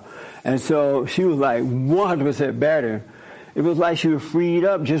myself. And so she was like 100% better. It was like she was freed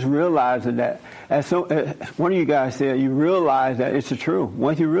up just realizing that. One of you guys said, you realize that it's the truth.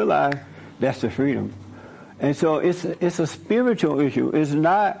 Once you realize, that's the freedom. And so it's a spiritual issue. It's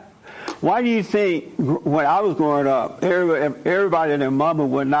not. Why do you think when I was growing up, everybody and their mama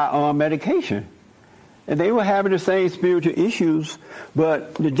were not on medication? And they were having the same spiritual issues,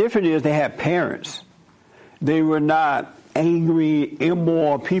 but the difference is they had parents. They were not angry,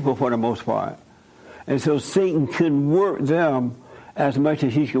 immoral people for the most part. And so Satan couldn't work them as much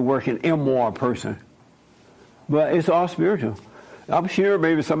as he could work an immoral person. But it's all spiritual. I'm sure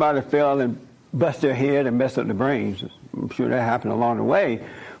maybe somebody fell and bust their head and messed up their brains. I'm sure that happened along the way.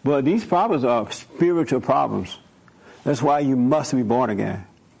 But these problems are spiritual problems. That's why you must be born again.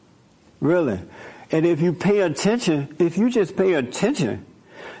 Really. And if you pay attention, if you just pay attention,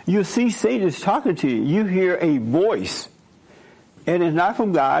 you see Satan's talking to you. You hear a voice. And it's not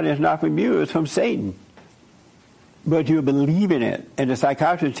from God, it's not from you, it's from Satan. but you believe in it, and the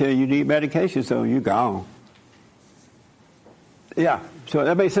psychiatrist tell you need medication, so you're gone. Yeah. So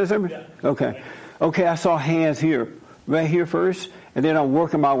that makes sense to me? Yeah. Okay. Okay, I saw hands here. Right here first, and then I'm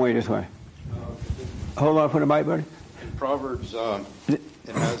working my way this way. Hold on for the mic, buddy. In Proverbs, it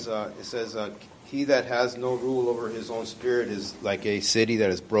says, he that has no rule over his own spirit is like a city that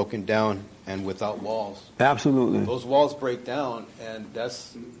is broken down and without walls. Absolutely. Those walls break down, and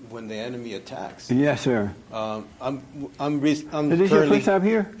that's when the enemy attacks. Yes, sir. I'm is this your first time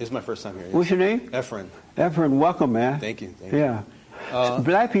here? It's my first time here. Yes. What's your name? Ephraim. Ephraim, welcome, man. Thank you. Yeah.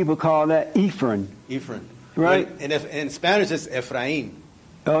 Black people call that Ephraim. Ephraim. Right? And in Spanish, it's Ephraim.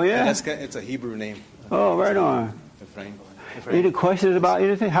 Oh, yeah? It's a Hebrew name. Oh, right on. Ephraim. Any questions about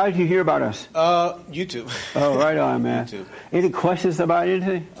anything? How did you hear about us? YouTube. Oh, right on, man. YouTube. Any questions about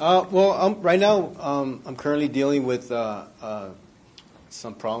anything? Well, right now, I'm currently dealing with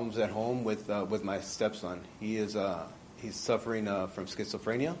some problems at home with my stepson. He's suffering from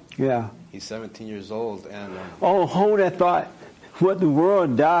schizophrenia. Yeah. He's 17 years old, and hold that thought. What the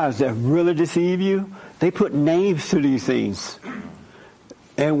world does that really deceive you, they put names to these things.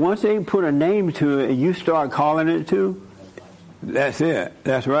 And once they put a name to it and you start calling it too, that's it.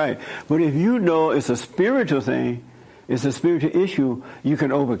 That's right. But if you know it's a spiritual thing, it's a spiritual issue, you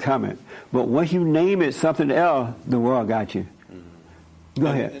can overcome it. But once you name it something else, the world got you. Go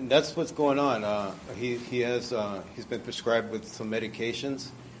ahead. And that's what's going on. He's been prescribed with some medications.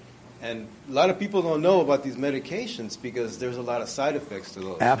 And a lot of people don't know about these medications because there's a lot of side effects to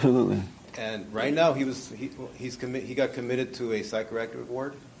those. Absolutely. And right now he got committed to a psychiatric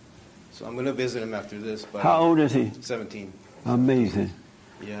ward. So I'm going to visit him after this. But how old is he? 17. Amazing.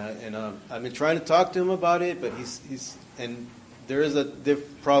 Yeah, and I've been trying to talk to him about it, but and there is a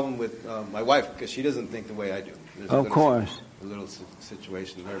problem with my wife because she doesn't think the way I do. There's of course. A little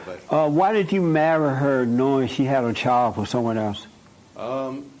situation there, but why did you marry her knowing she had a child for someone else?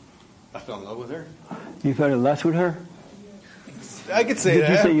 I fell in love with her. You fell in lust with her? I could say that.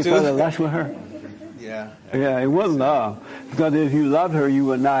 Did you say you too. fell in lust with her? Yeah. Yeah, it wasn't love. Because if you loved her, you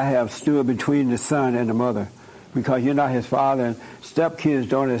would not have stood between the son and the mother. Because you're not his father, and stepkids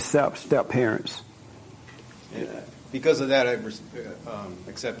don't accept step-parents. Yeah. Because of that, I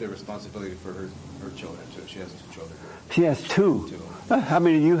accepted responsibility for her children, too. She has 2 children. She has 2? How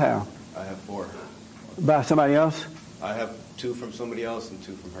many do you have? I have 4. By somebody else? I have 2 from somebody else and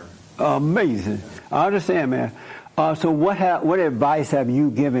 2 from her. Amazing. I understand, man. So what advice have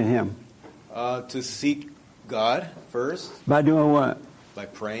you given him? To seek God first. By doing what? By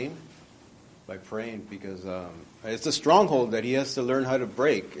praying. By praying, because it's a stronghold that he has to learn how to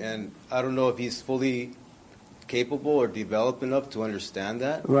break. And I don't know if he's fully capable or developed enough to understand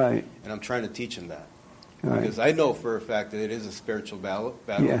that. Right. And I'm trying to teach him that. Right. Because I know for a fact that it is a spiritual battle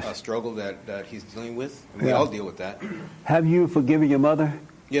yes. A struggle that he's dealing with. And we all deal with that. Have you forgiven your mother?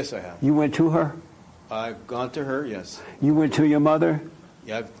 Yes, I have. You went to her? I've gone to her, yes. You went to your mother?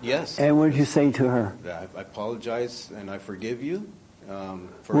 Yeah, yes. And what did you say to her? I apologize and I forgive you.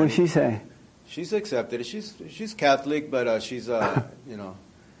 What did she say? She's accepted it. She's Catholic, but she's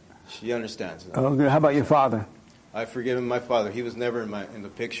she understands. Oh, good. How about your father? I've forgiven my father. He was never in the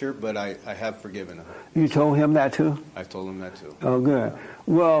picture, but I have forgiven him. You told him that too? I told him that too. Oh, good.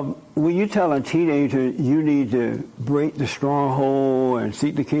 Well, when you tell a teenager you need to break the stronghold and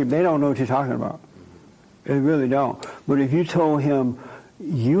seek the kingdom, they don't know what you're talking about. They really don't. But if you told him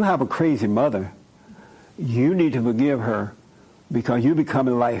you have a crazy mother, you need to forgive her because you're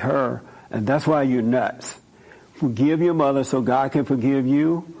becoming like her, and that's why you're nuts. Forgive your mother so God can forgive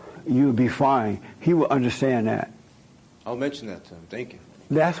you. You'll be fine. He will understand that. I'll mention that to him. Thank you.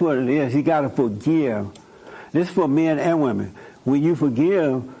 That's what it is. You got to forgive. This is for men and women. When you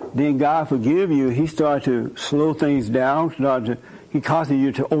forgive, then God forgive you. He starts to slow things down. He causes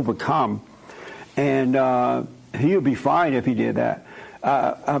you to overcome. And he'll be fine if he did that.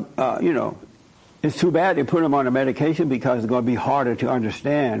 It's too bad they put him on a medication because it's going to be harder to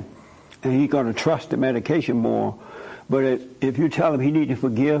understand. And he's going to trust the medication more. But if you tell him he needs to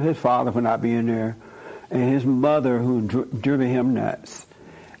forgive his father for not being there, and his mother who driven him nuts,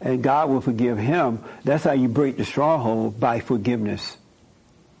 and God will forgive him, that's how you break the stronghold, by forgiveness.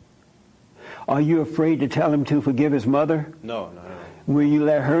 Are you afraid to tell him to forgive his mother? No. Will you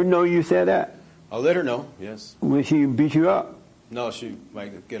let her know you said that? I'll let her know, yes. Will she beat you up? No, she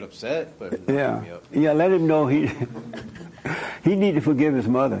might get upset, but yeah. Beat me up. Yeah, let him know he need to forgive his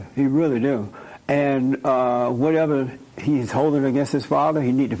mother. He really do. And whatever he's holding against his father,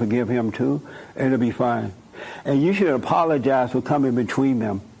 he need to forgive him too, and it'll be fine. And you should apologize for coming between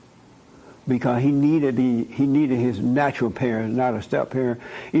them, because he needed his natural parent, not a step parent.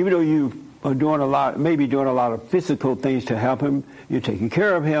 Even though you are doing a lot of physical things to help him. You're taking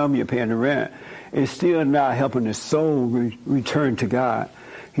care of him. You're paying the rent. It's still not helping his soul return to God.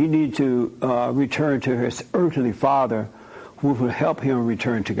 He needs to return to his earthly father, who will help him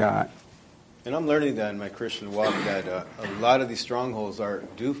return to God. And I'm learning that in my Christian walk that a lot of these strongholds are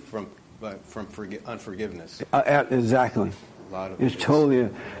due from unforgiveness. Exactly. A lot of it's totally.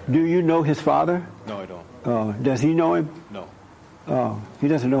 Do you know his father? No, I don't. Does he know him? No. Oh, he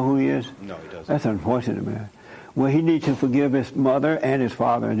doesn't know who he is? No, he doesn't. That's unfortunate, man. Well, he needs to forgive his mother and his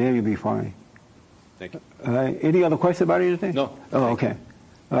father, and then he'll be fine. Thank you. All right. Any other questions about anything? No. Oh, okay.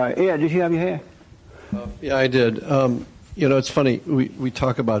 All right. Yeah, did you have your hand? Yeah, I did. It's funny. We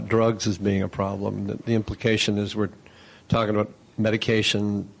talk about drugs as being a problem. The implication is we're talking about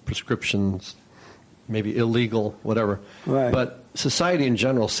medication, prescriptions, maybe illegal, whatever. Right. But society in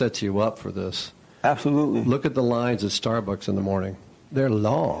general sets you up for this. Absolutely. Look at the lines at Starbucks in the morning. They're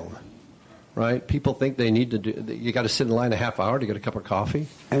long, right? People think they need to do. You got to sit in line a half hour to get a cup of coffee.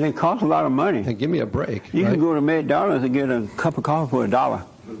 And it costs a lot of money. And give me a break. You right? can go to McDonald's and get a cup of coffee for $1.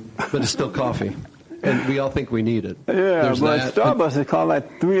 But it's still coffee. And we all think we need it. Yeah, There's but that. Starbucks is called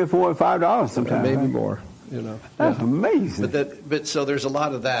like $3 or $4 or $5 sometimes. Maybe right? more. That's amazing. But so there's a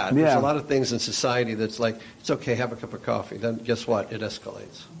lot of that. Yeah. There's a lot of things in society that's like, it's okay, have a cup of coffee. Then guess what? It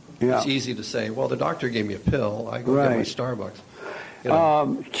escalates. Yeah. It's easy to say, well, the doctor gave me a pill. I go get my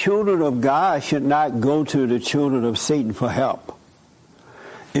Starbucks. Children of God should not go to the children of Satan for help.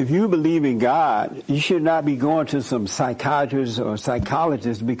 If you believe in God, you should not be going to some psychiatrists or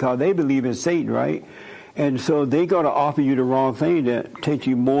psychologists because they believe in Satan, right? And so they're going to offer you the wrong thing that takes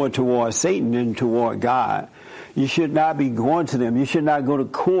you more toward Satan than toward God. You should not be going to them. You should not go to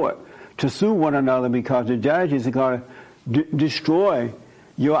court to sue one another because the judges are going to destroy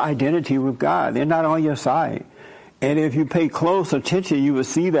your identity with God. They're not on your side. And if you pay close attention, you will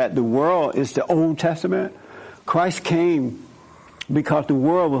see that the world is the Old Testament. Christ came because the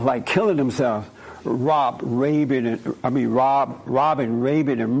world was like killing themselves, robbing, raping,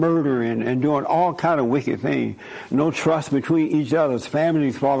 and murdering, and doing all kind of wicked things. No trust between each other.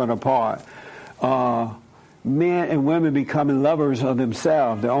 Families falling apart. Men and women becoming lovers of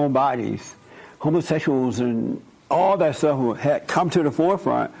themselves, their own bodies. Homosexuals and all that stuff had come to the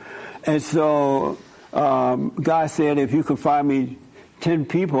forefront. And so God said, if you could find me 10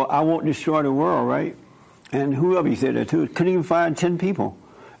 people, I won't destroy the world, right? And whoever he said that to, couldn't even find 10 people.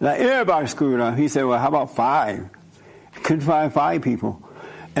 Like, everybody screwed up. He said, well, how about 5? Couldn't find 5 people.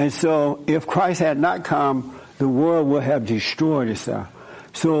 And so if Christ had not come, the world would have destroyed itself.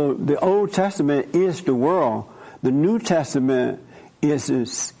 So the Old Testament is the world. The New Testament is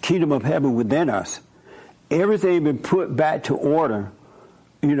the kingdom of heaven within us. Everything been put back to order.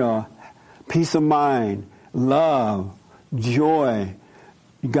 Peace of mind, love, joy,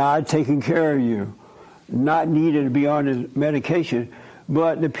 God taking care of you, not needing to be on his medication.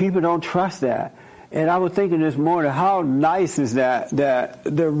 But the people don't trust that. And I was thinking this morning, how nice is that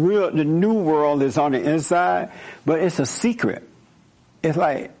the new world is on the inside, but it's a secret. It's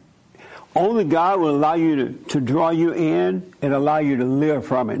like only God will allow you to draw you in and allow you to live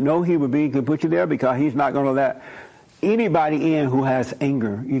from it. No human being can put you there because he's not going to let anybody in who has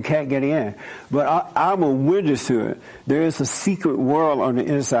anger. You can't get in. But I'm a witness to it. There is a secret world on the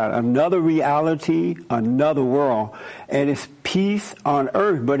inside, another reality, another world. And it's peace on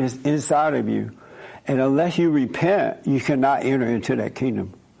earth, but it's inside of you. And unless you repent, you cannot enter into that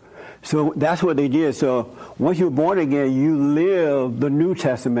kingdom. So that's what they did. So once you're born again, you live the New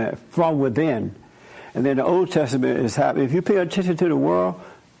Testament from within. And then the Old Testament is happening. If you pay attention to the world,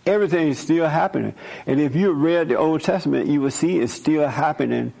 everything is still happening. And if you read the Old Testament, you will see it's still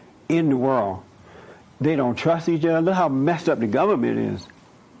happening in the world. They don't trust each other. Look how messed up the government is.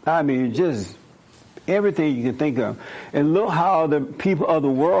 I mean, just everything you can think of. And look how the people of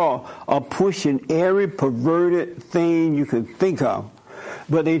the world are pushing every perverted thing you can think of.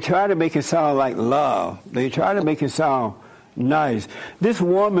 But they try to make it sound like love. They try to make it sound nice. This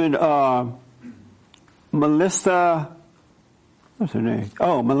woman, Melissa, what's her name?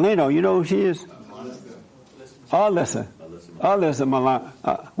 Oh, Milano. You know who she is? Alyssa. Alyssa Milano.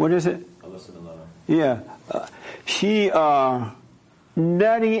 What is it? Alyssa Milano. Yeah. She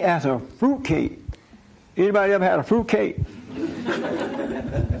nutty as a fruitcake. Anybody ever had a fruitcake?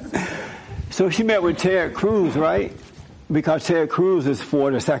 So she met with Ted Cruz, right? Because Ted Cruz is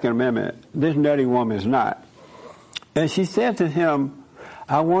for the Second Amendment. This nutty woman is not. And she said to him,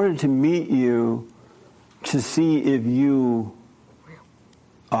 I wanted to meet you to see if you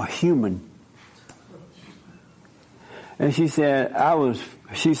are human. And she said, I was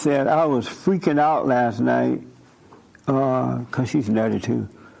freaking out last night, because she's nutty too.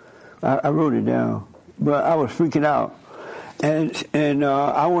 I wrote it down, but I was freaking out. And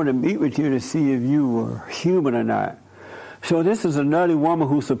I wanted to meet with you to see if you were human or not. So this is another woman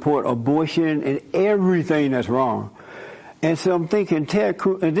who supports abortion and everything that's wrong. And so I'm thinking, Ted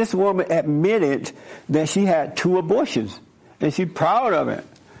Cruz, and this woman admitted that she had 2 abortions, and she's proud of it.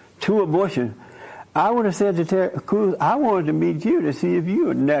 2 abortions. I would have said to Ted Cruz, I wanted to meet you to see if you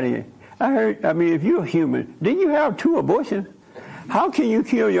were nutty. If you're human, didn't you have 2 abortions? How can you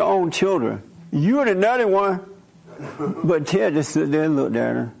kill your own children? You're the nutty one. But Ted just stood there and looked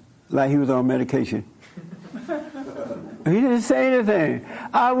at her like he was on medication. He didn't say anything.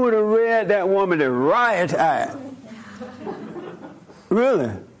 I would have read that woman the riot act.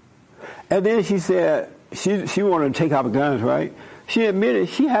 Really. And then she said she wanted to take out guns, right? She admitted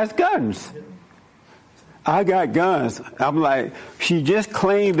she has guns. I got guns. I'm like, she just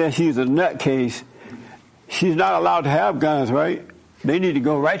claimed that she's a nutcase. She's not allowed to have guns, right? They need to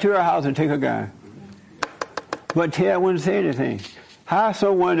go right to her house and take her gun. But Ted wouldn't say anything. How is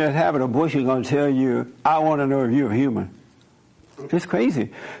someone that's having an abortion going to tell you, I want to know if you're human? It's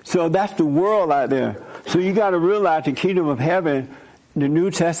crazy. So that's the world out there. So you got to realize the kingdom of heaven, the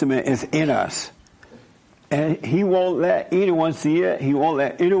New Testament is in us. And he won't let anyone see it. He won't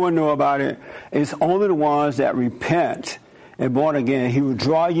let anyone know about it. It's only the ones that repent and born again. He will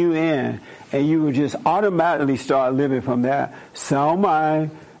draw you in, and you will just automatically start living from that sound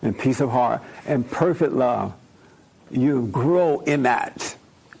mind and peace of heart and perfect love. You grow in that.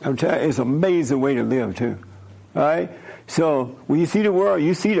 I'm telling you, it's an amazing way to live too. All right? So when you see the world,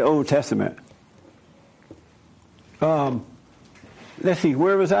 you see the Old Testament. Let's see,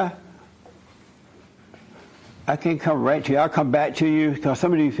 where was I? I can't come right to you. I'll come back to you because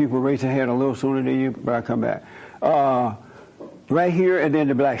some of these people raise their hand a little sooner than you, but I'll come back. Right here and then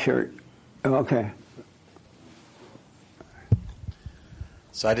the black shirt. Okay.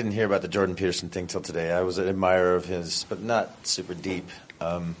 So I didn't hear about the Jordan Peterson thing till today. I was an admirer of his, but not super deep.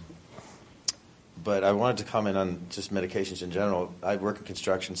 But I wanted to comment on just medications in general. I worked in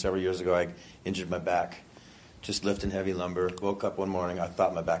construction several years ago. I injured my back, just lifting heavy lumber. Woke up one morning, I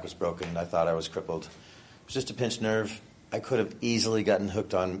thought my back was broken. I thought I was crippled. It was just a pinched nerve. I could have easily gotten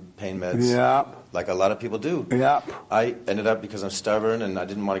hooked on pain meds, like a lot of people do. I ended up, because I'm stubborn and I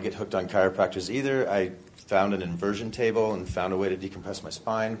didn't want to get hooked on chiropractors either, I found an inversion table and found a way to decompress my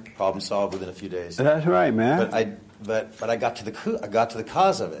spine. Problem solved within a few days. That's right, man. But I got to the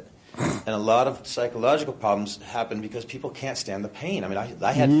cause of it. And a lot of psychological problems happen because people can't stand the pain. I mean,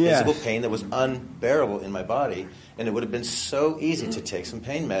 I had physical pain that was unbearable in my body, and it would have been so easy to take some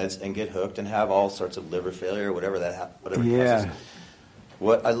pain meds and get hooked and have all sorts of liver failure or whatever causes.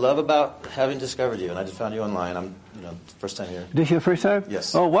 What I love about having discovered you, and I just found you online. I'm, first time here. This your first time?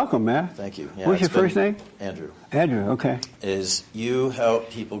 Yes. Oh, welcome, man. Thank you. Yeah, what's your first name? Andrew. Andrew, okay. Is you help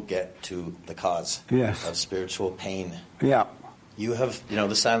people get to the cause of spiritual pain. Yeah. You have,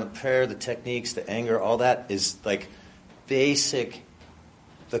 the silent prayer, the techniques, the anger, all that is like basic,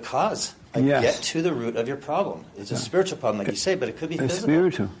 the cause. Get to the root of your problem. It's a spiritual problem, like you say, but it could be physical. It's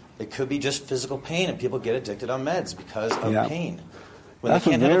spiritual. It could be just physical pain, and people get addicted on meds because of pain. When That's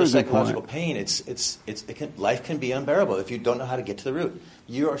they can't handle the very good psychological point. pain, life can be unbearable if you don't know how to get to the root.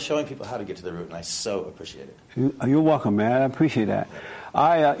 You are showing people how to get to the root, and I so appreciate it. You're welcome, man. I appreciate that.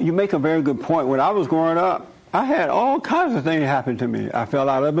 You make a very good point. When I was growing up, I had all kinds of things happen to me. I fell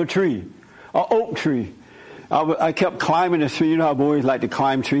out of a tree, an oak tree. I kept climbing the tree. You know how boys like to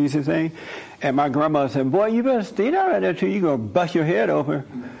climb trees and things? And my grandmother said, boy, you better stay down at that tree. You're going to bust your head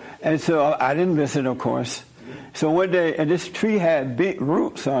open. And so I didn't listen, of course. So one day, and this tree had big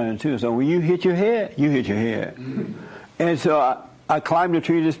roots on it, too. So when you hit your head, you hit your head. And so I climbed the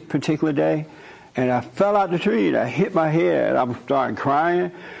tree this particular day, and I fell out the tree, and I hit my head. I started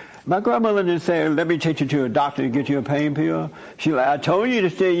crying. My grandmother didn't say, let me take you to a doctor to get you a pain pill. She like, I told you to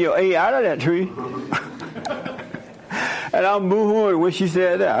stay your A out of that tree. And I'm boo-hooing when she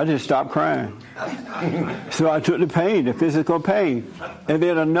said that. I just stopped crying. So I took the pain, the physical pain. And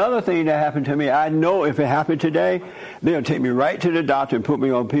then another thing that happened to me, I know if it happened today, they'll take me right to the doctor and put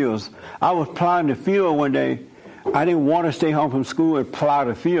me on pills. I was plowing the field one day. I didn't want to stay home from school and plow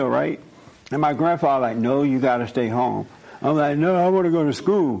the field, right? And my grandfather like, no, you got to stay home. I'm like, no, I want to go to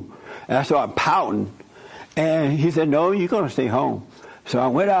school. And I started pouting. And he said, no, you're going to stay home. So I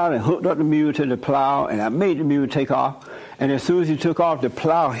went out and hooked up the mule to the plow, and I made the mule take off. And as soon as he took off, the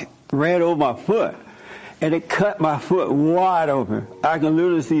plow ran over my foot. And it cut my foot wide open. I could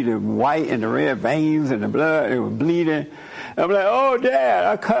literally see the white and the red veins and the blood. It was bleeding. I'm like, oh, Dad,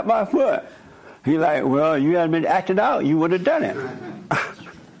 I cut my foot. He's like, well, you hadn't been acting out. You would have done it.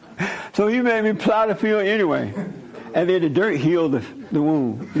 So he made me plow the field anyway. And then the dirt healed the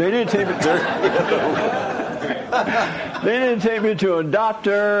wound. They didn't take me. They didn't take me to a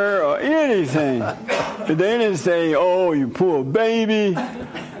doctor or anything. They didn't say, "Oh, you poor baby."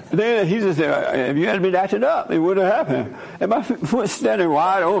 Then he just said, "If you hadn't been acting up, it would have happened." And my foot's standing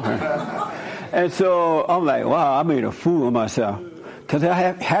wide open. And so I'm like, "Wow, I made a fool of myself." Because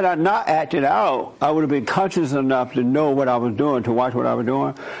had I not acted out, I would have been conscious enough to know what I was doing, to watch what I was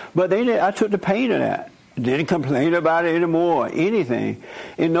doing. But they didn't. I took the pain of that. Didn't complain about it anymore, anything.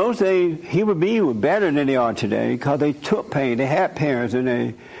 In those days, human beings were better than they are today because they took pain. They had parents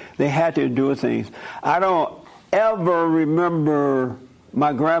and they had to do things. I don't ever remember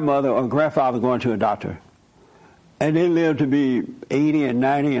my grandmother or grandfather going to a doctor. And they lived to be 80 and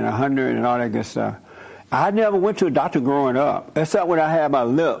 90 and 100 and all that good stuff. I never went to a doctor growing up, except when I had my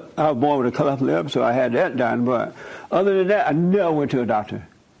lip. I was born with a cleft lip, so I had that done. But other than that, I never went to a doctor.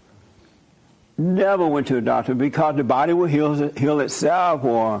 Never went to a doctor because the body will heal itself,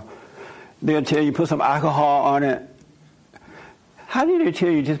 or they'll tell you put some alcohol on it. How did they tell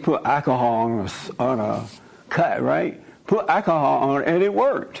you just put alcohol on a cut, right? Put alcohol on it, and it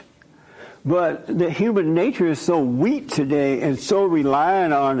worked. But the human nature is so weak today and so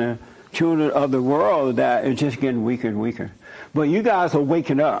reliant on the children of the world that it's just getting weaker and weaker. But you guys are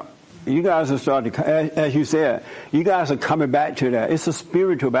waking up. You guys are starting to, as you said, you guys are coming back to that. It's a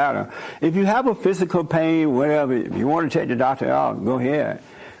spiritual battle. If you have a physical pain, whatever, if you want to take the doctor out, go ahead.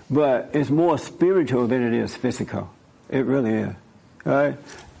 But it's more spiritual than it is physical. It really is. All right?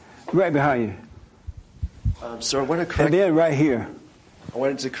 Right behind you. So I want to correct. And then right here. I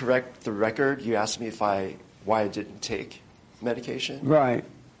wanted to correct the record. You asked me why I didn't take medication. Right.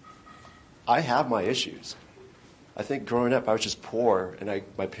 I have my issues. I think growing up I was just poor, and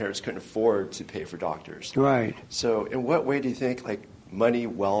my parents couldn't afford to pay for doctors. Right. So in what way do you think money,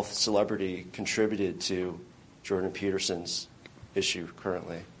 wealth, celebrity contributed to Jordan Peterson's issue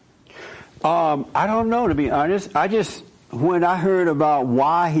currently? I don't know, to be honest. When I heard about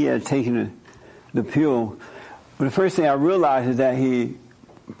why he had taken the pill, the first thing I realized is that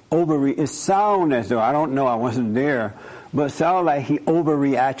it sounded as though, I don't know, I wasn't there, but it sounded like he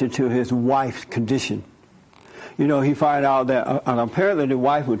overreacted to his wife's condition. You know, he found out that apparently the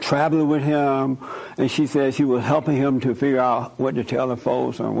wife was traveling with him, and she said she was helping him to figure out what to tell the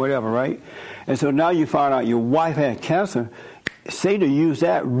folks or whatever, right? And so now you find out your wife had cancer. Satan used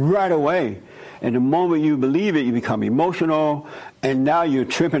that right away. And the moment you believe it, you become emotional, and now you're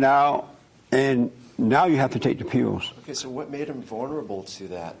tripping out, and now you have to take the pills. Okay, so what made him vulnerable to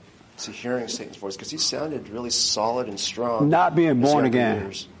that, to hearing Satan's voice? Because he sounded really solid and strong. Not being born again.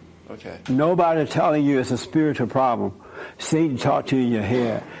 Years. Okay. Nobody telling you it's a spiritual problem. Satan talked to you in your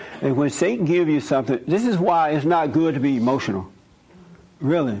head. And when Satan gives you something, this is why it's not good to be emotional.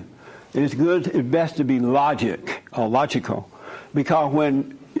 Really. It's best to be logical. Because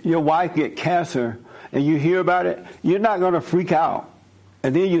when your wife gets cancer and you hear about it, you're not going to freak out.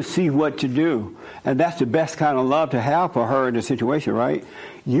 And then you see what to do. And that's the best kind of love to have for her in the situation, right?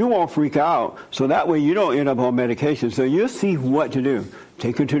 You won't freak out, so that way you don't end up on medication. So you'll see what to do.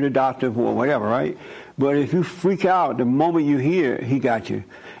 Take her to the doctor or whatever, right? But if you freak out the moment you hear, he got you.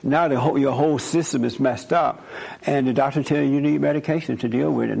 Now your whole system is messed up. And the doctor tells you need medication to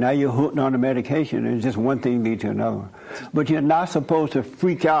deal with it. Now you're hooked on the medication, and just one thing leads to another one. But you're not supposed to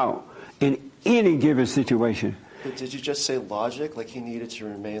freak out in any given situation. But did you just say logic, like he needed to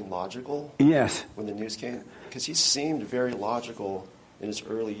remain logical? Yes. When the news came? Because he seemed very logical in his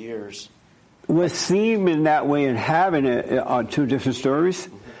early years. What seemed in that way and having it are two different stories.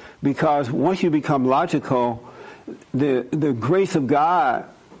 Because once you become logical, the grace of God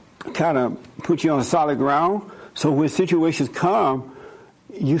kind of puts you on solid ground. So when situations come,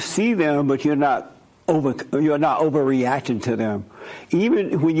 you see them, but you're not overreacting to them.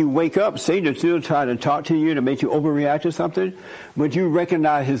 Even when you wake up, Satan still trying to talk to you to make you overreact to something, but you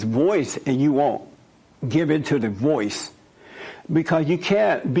recognize his voice and you won't give in to the voice. Because you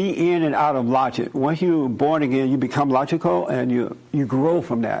can't be in and out of logic. Once you're born again, you become logical and you grow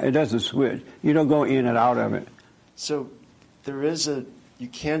from that. It doesn't switch. You don't go in and out of it. So you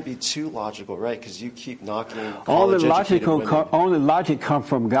can be too logical, right? Because you keep knocking only college-educated logic comes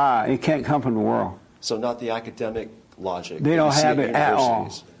from God. It can't come from the world. So not the academic logic. They don't have it at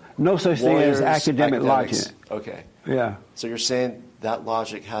all. No such thing as academic logic. Okay. Yeah. So you're saying that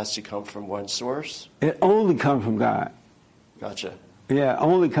logic has to come from one source? It only comes from God. Gotcha. Yeah,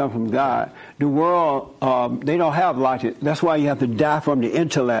 only come from God. The world, they don't have logic. That's why you have to die from the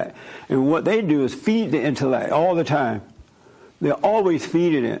intellect. And what they do is feed the intellect all the time. They're always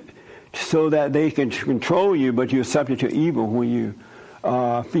feeding it so that they can control you, but you're subject to evil when you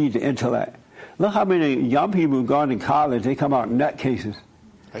feed the intellect. Look how many young people who've gone to college, they come out nut cases.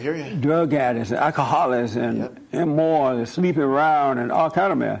 I hear you. Drug addicts and alcoholics and more, and sleeping around and all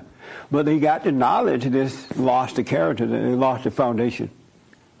kind of mess. But they got the knowledge, they just lost the character, they lost the foundation.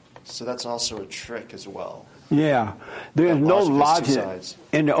 So that's also a trick as well. Yeah. There's no logic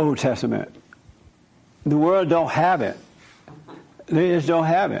in the Old Testament. The world don't have it. They just don't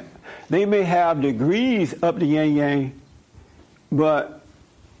have it. They may have degrees up the yin-yang, but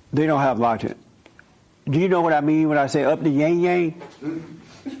they don't have logic. Do you know what I mean when I say up the yin-yang?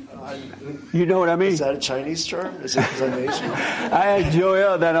 You know what I mean? Is that a Chinese term? Is it Asian? I had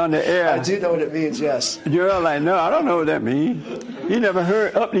Joel that on the air. I do know what it means, yes. Joel like, no, I don't know what that means. You never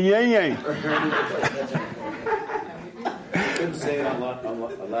heard up the yin-yang. Couldn't say it on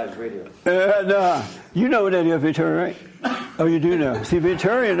live radio. No. You know what that is, Victoria, right? Oh, you do know. See,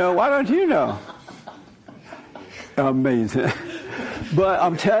 Victoria know. Why don't you know? Amazing. But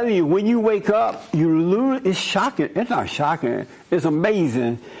I'm telling you, when you wake up, you lose. It's shocking. It's not shocking. It's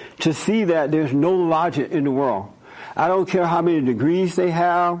amazing to see that there's no logic in the world. I don't care how many degrees they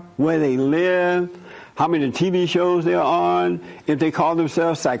have, where they live, how many TV shows they're on, if they call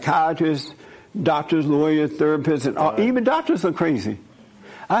themselves psychiatrists, doctors, lawyers, therapists, and all, even doctors are crazy.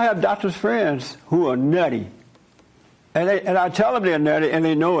 I have doctors' friends who are nutty. And I tell them they're nutty, and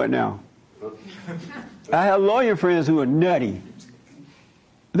they know it now. I have lawyer friends who are nutty.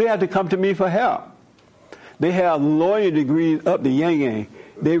 They have to come to me for help. They have lawyer degrees up the yang-yang.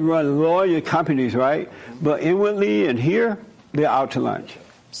 They run lawyer companies, right? But inwardly and here, they're out to lunch.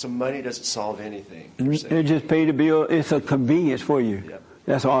 So money doesn't solve anything. They just pay the bill. It's a convenience for you. Yep.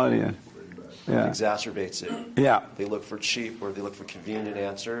 That's all it is. Yeah. It exacerbates it. Yeah. They look for cheap or they look for convenient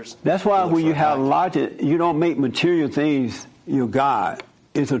answers. That's why when you have logic, you don't make material things your God.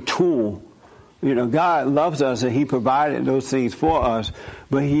 It's a tool. You know, God loves us and He provided those things for us,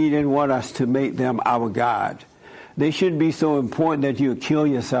 but He didn't want us to make them our God. They shouldn't be so important that you kill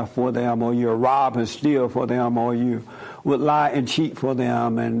yourself for them, or you rob and steal for them, or you would lie and cheat for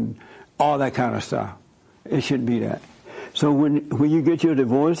them, and all that kind of stuff. It shouldn't be that. So when you get your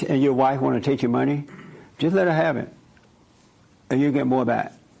divorce and your wife want to take your money, just let her have it, and you'll get more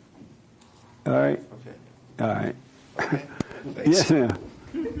back. All right? Okay. All right. Okay. Yes, ma'am.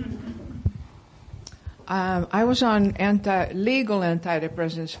 I was on legal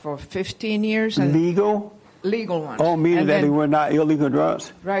antidepressants for 15 years. And legal? Legal ones. Oh, meaning that they were not illegal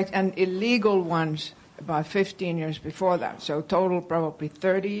drugs? Right, and illegal ones about 15 years before that. So total probably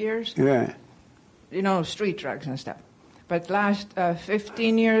 30 years. Yeah. You know, street drugs and stuff. But last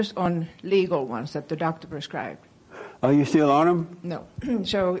 15 years on legal ones that the doctor prescribed. Are you still on them? No.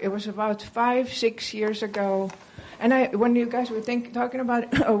 So it was about 5-6 years ago. And when you guys were talking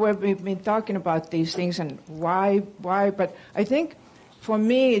about it, we've been talking about these things and why, but I think for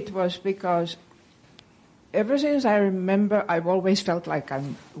me it was because ever since I remember, I've always felt like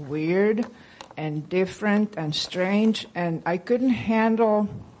I'm weird and different and strange, and I couldn't handle,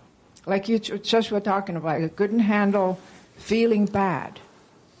 like you just were talking about, I couldn't handle feeling bad.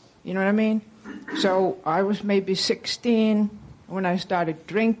 You know what I mean? So I was maybe 16 when I started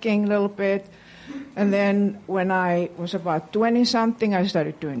drinking a little bit. And then when I was about 20-something, I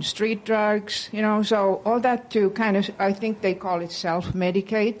started doing street drugs, you know, so all that to kind of, I think they call it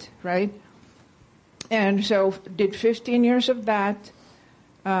self-medicate, right? And so did 15 years of that.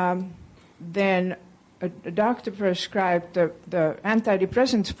 Then a doctor prescribed the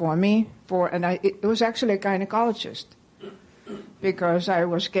antidepressants for me, it was actually a gynecologist, because I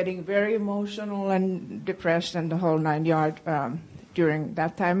was getting very emotional and depressed and the whole 9 yards during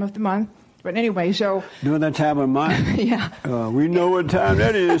that time of the month. But anyway, so... During that time of month? Yeah. We know what time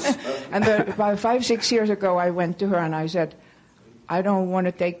that is. And about 5-6 years ago, I went to her and I said, I don't want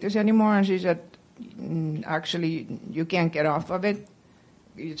to take this anymore. And she said, actually, you can't get off of it.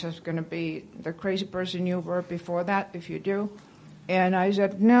 You're just going to be the crazy person you were before that if you do. And I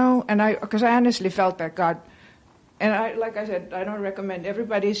said, no. And because I honestly felt that God... And like I said, I don't recommend,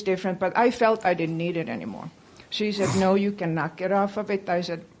 everybody's different, but I felt I didn't need it anymore. She said, no, you cannot get off of it. I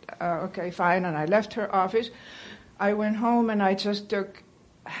said, okay, fine. And I left her office. I went home and I just took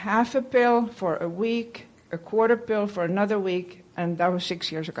half a pill for a week, a quarter pill for another week, and that was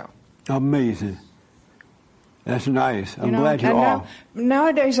 6 years ago. Amazing. That's nice. I'm glad you're off.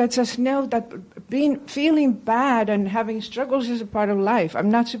 Nowadays, I just know that feeling bad and having struggles is a part of life. I'm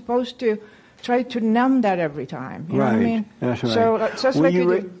not supposed to try to numb that every time. You know what I mean? That's right. So just like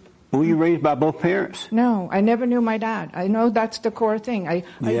you do. Were you raised by both parents? No, I never knew my dad. I know that's the core thing. I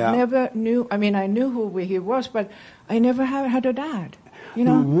never knew, I knew who he was, but I never had a dad. You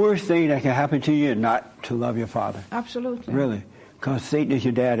know? The worst thing that can happen to you is not to love your father. Absolutely. Really. Because Satan is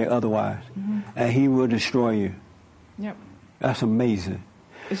your daddy otherwise. And he will destroy you. Yep. That's amazing.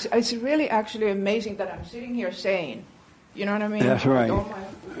 It's really actually amazing that I'm sitting here saying, you know what I mean? That's right.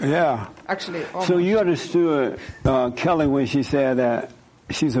 Yeah. Actually, So you understood Kelly when she said that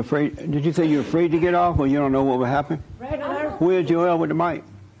she's afraid. Did you say you're afraid to get off, or you don't know what will happen? Right. Where's Joel with the mic?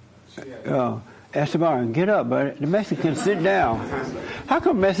 Esteban, get up, buddy. The Mexicans sit down. How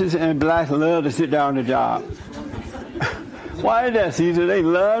come Mexicans and blacks love to sit down on the job? Why is that, Caesar? They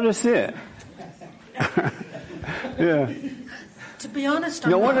love to sit. Yeah. To be honest,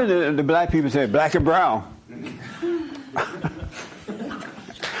 No wonder the black people say black and brown.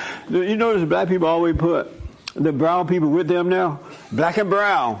 You notice black people always put the brown people with them now? Black and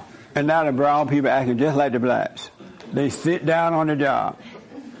brown. And now the brown people acting just like the blacks. They sit down on the job.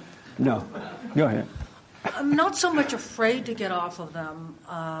 No. Go ahead. I'm not so much afraid to get off of them.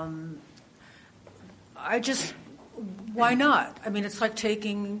 Why not? I mean, it's like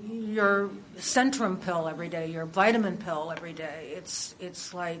taking your Centrum pill every day, your vitamin pill every day.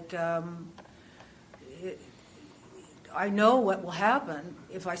 It's like I know what will happen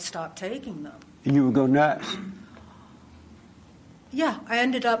if I stop taking them. You would go nuts. Yeah, I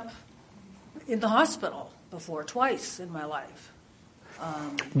ended up in the hospital before, twice in my life.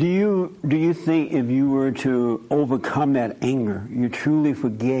 Do you think if you were to overcome that anger, you truly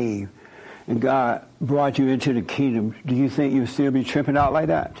forgave, and God brought you into the kingdom, do you think you'd still be tripping out like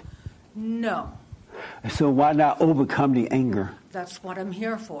that? No. So why not overcome the anger? That's what I'm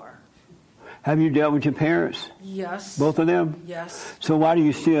here for. Have you dealt with your parents? Yes. Both of them? Yes. So why do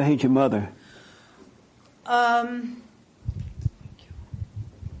you still hate your mother?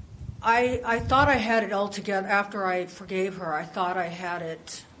 I thought I had it all together after I forgave her. I thought I had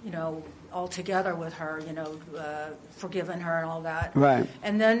it, all together with her, forgiven her and all that. Right.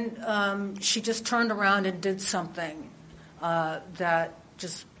 And then she just turned around and did something that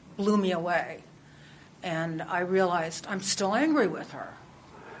just blew me away. And I realized I'm still angry with her.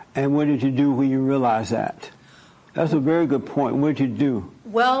 And what did you do when you realized that? That's a very good point. What did you do?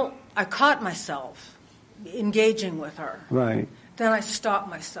 Well, I caught myself engaging with her. Right. Then I stopped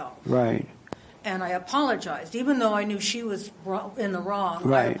myself. Right. And I apologized. Even though I knew she was in the wrong,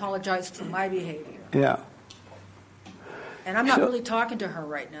 right. I apologized for my behavior. Yeah. And I'm not really talking to her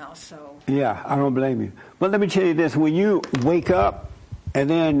right now, so. Yeah, I don't blame you. But let me tell you this. When you wake up and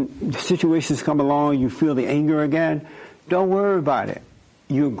then situations come along, you feel the anger again, don't worry about it.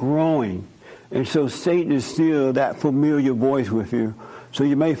 You're growing. And so Satan is still that familiar voice with you. So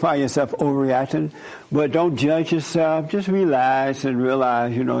you may find yourself overreacting, but don't judge yourself. Just relax and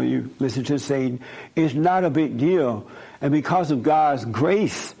realize, you listen to Satan. It's not a big deal. And because of God's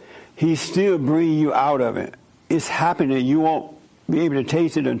grace, He's still bringing you out of it. It's happening. You won't be able to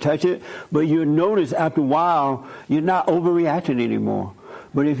taste it and touch it, but you'll notice after a while, you're not overreacting anymore.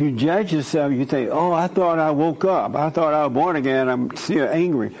 But if you judge yourself, you think, oh, I thought I woke up. I thought I was born again. I'm still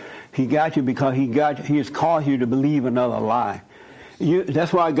angry. He got you because He has caused you to believe another lie.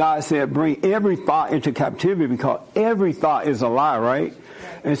 That's why God said, bring every thought into captivity, because every thought is a lie, right?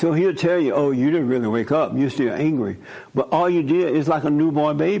 And so He'll tell you, oh, you didn't really wake up. You're still angry. But all you did is like a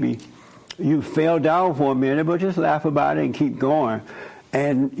newborn baby. You fell down for a minute, but just laugh about it and keep going.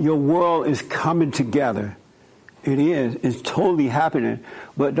 And your world is coming together. It is. It's totally happening.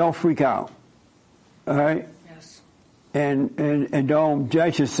 But don't freak out. All right? Yes. And don't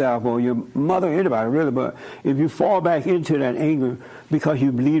judge yourself or your mother or anybody, really. But if you fall back into that anger because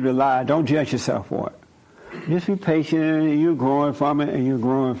you believe a lie, don't judge yourself for it. Just be patient, and you're growing from it, and you're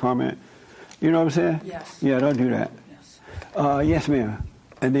growing from it. You know what I'm saying? Yes. Yeah, don't do that. Yes. Yes, ma'am.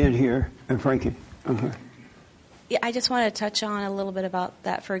 And then here, and Frankie. Okay. Yeah, I just want to touch on a little bit about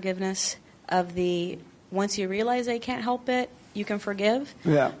that forgiveness of once you realize they can't help it, you can forgive.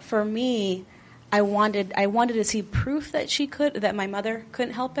 Yeah. For me, I wanted to see proof that my mother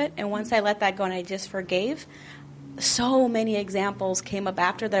couldn't help it, and once I let that go and I just forgave, so many examples came up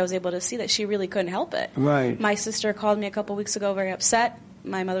after that I was able to see that she really couldn't help it. Right. My sister called me a couple weeks ago very upset.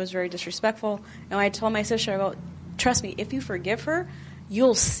 My mother was very disrespectful, and I told my sister, I go, trust me, if you forgive her,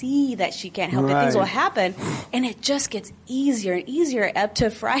 you'll see that she can't help it. Things will happen, and it just gets easier and easier. Up to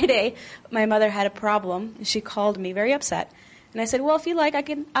Friday, my mother had a problem, and she called me very upset. And I said, well, if you like,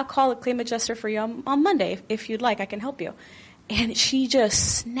 I'll call a claim adjuster for you on Monday. If you'd like, I can help you. And she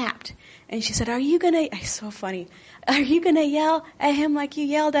just snapped. And she said, it's so funny, are you going to yell at him like you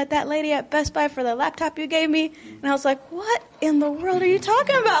yelled at that lady at Best Buy for the laptop you gave me? And I was like, what in the world are you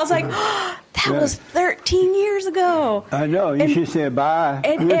talking about? I was like, that was 13 years ago. I know. You should say bye.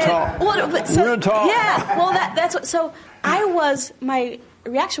 We'll talk. We'll talk. Yeah. Well, that's what. So I was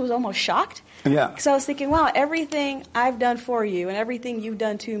reaction was almost shocked. Yeah. Because I was thinking, wow, everything I've done for you and everything you've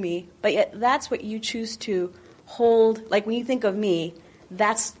done to me, but yet that's what you choose to hold. Like when you think of me,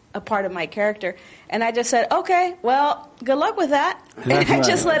 that's a part of my character. And I just said, okay, well, good luck with that. That's and I right.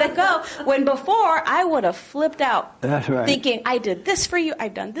 just let it go. When before, I would have flipped out. That's right. Thinking, I did this for you,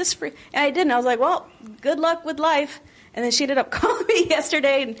 I've done this for you. And I didn't. I was like, well, good luck with life. And then she ended up calling me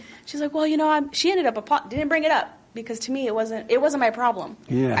yesterday, and she's like, well, you know, she ended up, didn't bring it up, because to me, it wasn't my problem.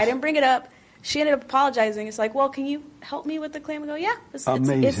 Yes. I didn't bring it up. She ended up apologizing. It's like, well, can you help me with the claim? I go, yeah, it's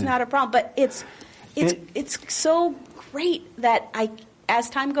not a problem. But it's so great that as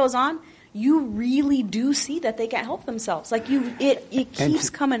time goes on, you really do see that they can't help themselves. Like it keeps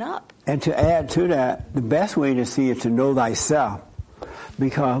coming up. And to add to that, the best way to see it to know thyself.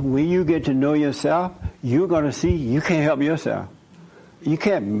 Because when you get to know yourself, you're going to see you can't help yourself. You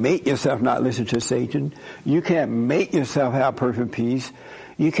can't make yourself not listen to Satan. You can't make yourself have perfect peace.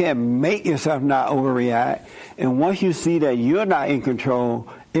 You can't make yourself not overreact. And once you see that you're not in control,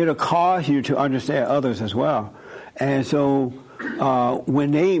 it'll cause you to understand others as well. And so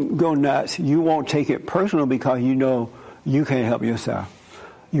when they go nuts, you won't take it personal because you know you can't help yourself.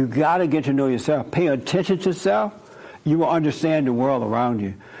 You got to get to know yourself. Pay attention to self. You will understand the world around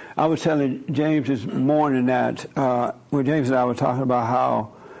you. I was telling James this morning that when James and I were talking about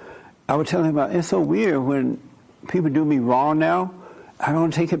how I was telling him about it's so weird when people do me wrong now. I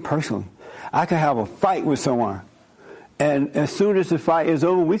don't take it personally. I can have a fight with someone, and as soon as the fight is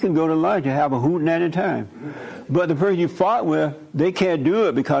over, we can go to lunch and have a hootin' at a time. But the person you fought with, they can't do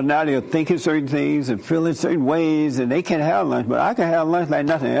it because now they're thinking certain things and feeling certain ways, and they can't have lunch. But I can have lunch like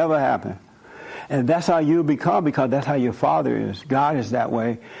nothing ever happened. And that's how you become, because that's how your Father is. God is that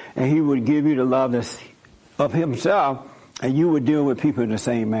way. And He would give you the love that's of Himself, and you would deal with people in the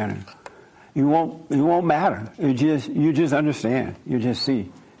same manner. It won't matter. You just understand. You just see.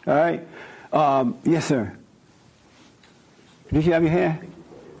 All right? Yes, sir. Did you have your hand?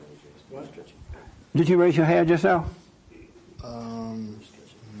 Did you raise your hand just now?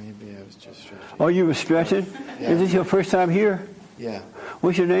 Maybe I was just stretching. Oh, you were stretching? Yeah. Is this your first time here? Yeah.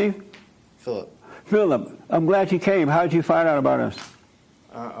 What's your name? Philip. Philip, I'm glad you came. How did you find out about us?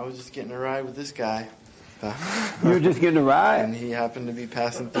 I was just getting a ride with this guy. You were just getting a ride? And he happened to be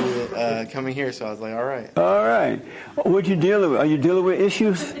passing through, coming here, so I was like, all right. All right. What you dealing with? Are you dealing with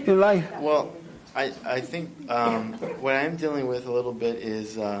issues in life? Well, I think what I'm dealing with a little bit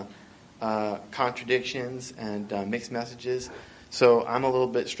is contradictions and mixed messages. So I'm a little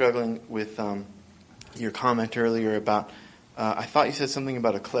bit struggling with your comment earlier about, I thought you said something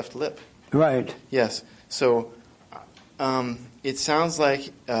about a cleft lip. Right. Yes. So it sounds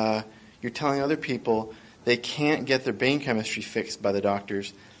like you're telling other people they can't get their brain chemistry fixed by the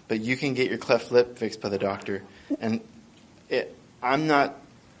doctors, but you can get your cleft lip fixed by the doctor. And I'm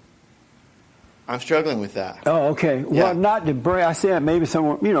struggling with that. Oh, okay. Yeah. Well, not the brain. I said maybe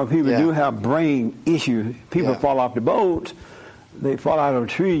someone, people do have brain issues. People fall off the boat. They fall out of a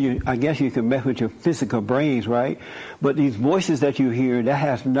tree. I guess you can mess with your physical brains, right? But these voices that you hear, that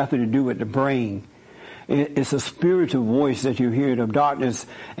has nothing to do with the brain. It's a spiritual voice that you hear of darkness,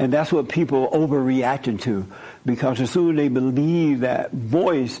 and that's what people overreacting to. Because as soon as they believe that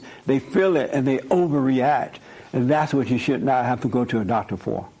voice, they feel it and they overreact. And that's what you should not have to go to a doctor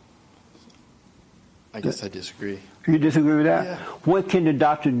for. I guess I disagree. You disagree with that? Yeah. What can the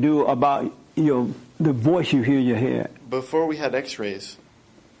doctor do about the voice you hear in your head? Before we had x-rays,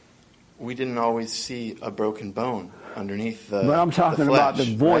 we didn't always see a broken bone underneath the But I'm talking the about flesh,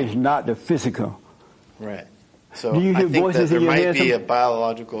 the voice, right? not the physical. Right. So Do you hear I think voices that there in your might head be a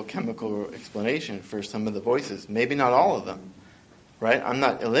biological, chemical explanation for some of the voices. Maybe not all of them. Right? I'm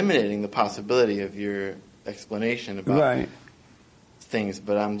not eliminating the possibility of your explanation about things,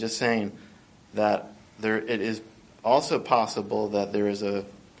 but I'm just saying that it is also possible that there's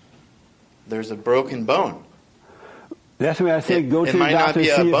a broken bone. That's why I say go to it the might not doctor be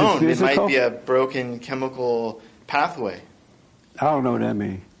to a see if bone. it's It might physical. be a broken chemical pathway. I don't know what that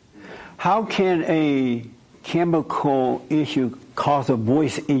means. How can a chemical issue cause a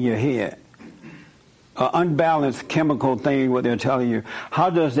voice in your head? An unbalanced chemical thing, what they're telling you. How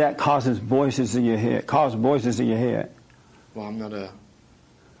does that cause voices in your head? Cause voices in your head? Well, I'm not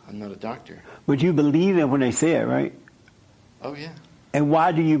a doctor. But you believe them when they say it, right? Oh yeah. And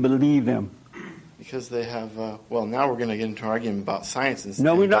why do you believe them? Because they have. Well, now we're going to get into an argument about science and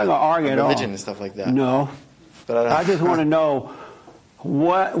No, we're not going to argue at all. religion and stuff like that. No. But I just want to know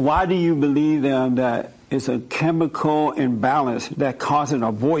why do you believe them that it's a chemical imbalance that causes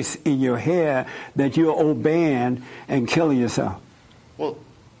a voice in your head that you're obeying and killing yourself? Well,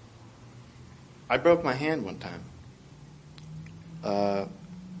 I broke my hand one time. I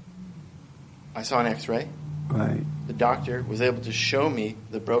saw an X-ray. Right. The doctor was able to show me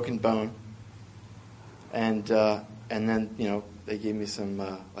the broken bone, and then they gave me some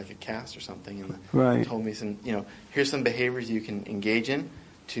like a cast or something, and told me some here's some behaviors you can engage in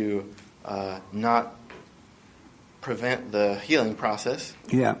to not prevent the healing process.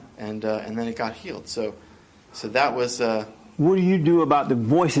 Yeah. And then it got healed. So that was. What do you do about the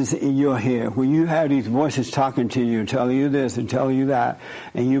voices in your head? When you have these voices talking to you, telling you this and telling you that,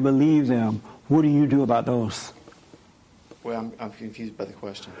 and you believe them, what do you do about those? Well, I'm confused by the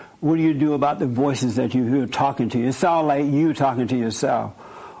question. What do you do about the voices that you hear talking to you? It sounds like you talking to yourself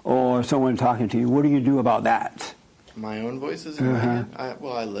or someone talking to you. What do you do about that? My own voices in my head?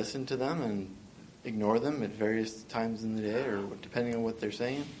 I listen to them and ignore them at various times in the day, or depending on what they're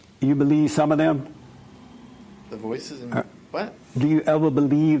saying. You believe some of them? The voices in what? Do you ever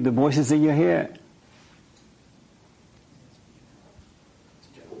believe the voices in your head?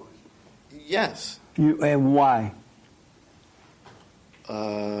 Yes. And why?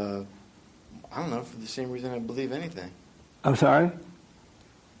 I don't know, for the same reason I believe anything. I'm sorry?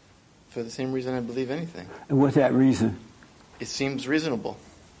 For the same reason I believe anything. And what's that reason? It seems reasonable.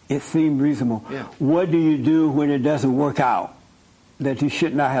 It seems reasonable. Yeah. What do you do when it doesn't work out? That you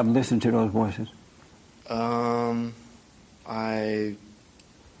should not have listened to those voices? I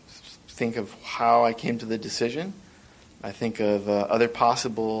think of how I came to the decision. I think of other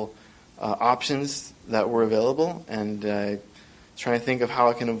possible options that were available, and try and think of how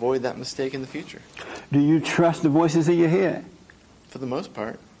I can avoid that mistake in the future. Do you trust the voices in your head? For the most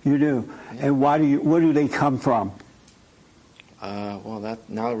part. You do? Yeah. And where do they come from? Now that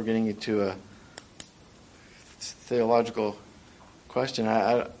we're getting into a theological question,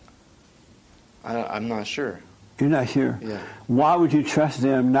 I'm not sure. You're not sure? Yeah. Why would you trust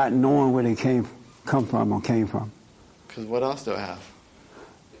them not knowing where they came from? Because what else do I have?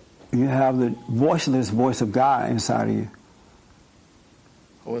 You have the voiceless voice of God inside of you.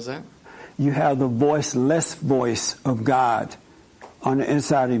 What was that? You have the voiceless voice of God on the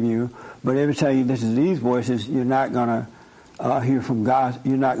inside of you, but every time you listen to these voices, you're not going to hear from God.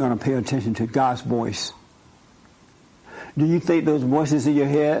 You're not going to pay attention to God's voice. Do you think those voices in your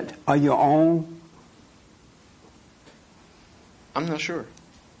head are your own? I'm not sure.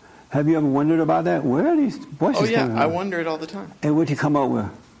 Have you ever wondered about that? Where are these voices coming from? I wonder it all the time. And what do you come up with?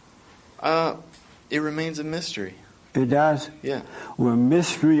 It remains a mystery. It does? Yeah. Well,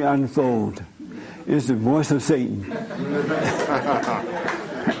 mystery unfold. It's the voice of Satan.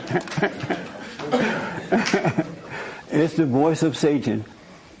 It's the voice of Satan.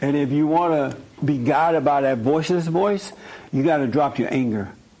 And if you want to be guided by that voiceless voice, you got to drop your anger.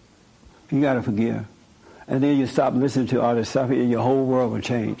 You got to forgive. And then you stop listening to all this stuff and your whole world will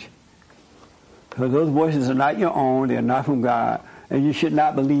change. Because those voices are not your own. They're not from God. And you should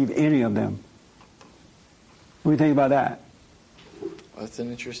not believe any of them. What do you think about that? That's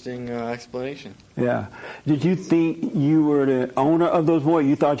an interesting explanation. Yeah. Did you think you were the owner of those voices?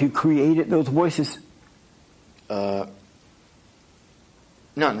 You thought you created those voices? Not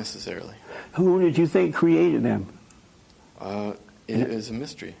necessarily. Who did you think created them? It is a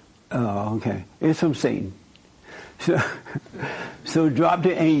mystery. Oh, okay. It's from Satan. So drop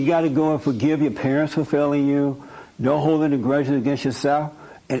it, and you got to go and forgive your parents for failing you. Don't hold any grudges against yourself,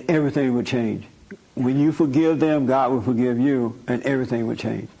 and everything will change. When you forgive them, God will forgive you, and everything will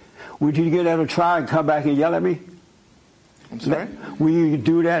change. Would you give that a try and come back and yell at me? I'm sorry? Will you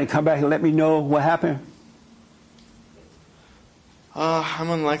do that and come back and let me know what happened? I'm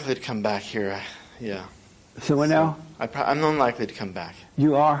unlikely to come back here. Yeah. So what now? I'm unlikely to come back.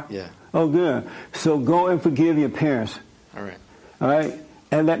 You are? Yeah. Oh, good. So go and forgive your parents. All right. All right?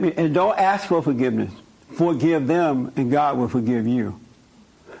 And don't ask for forgiveness. Forgive them, and God will forgive you.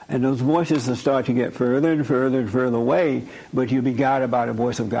 And those voices will start to get further and further and further away, but you'll be guided by the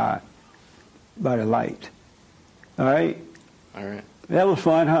voice of God, by the light. All right? All right. That was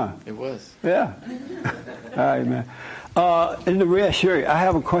fun, huh? It was. Yeah. All right, man. In the red shirt, I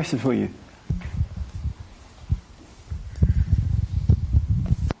have a question for you.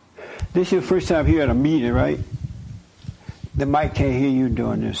 This is your first time here at a meeting, right? The mic can't hear you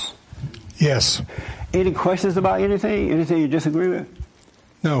doing this. Yes. Any questions about anything? Anything you disagree with?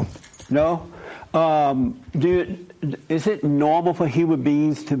 No. No? Is it normal for human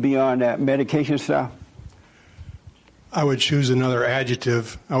beings to be on that medication stuff? I would choose another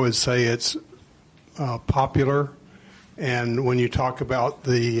adjective. I would say it's popular. And when you talk about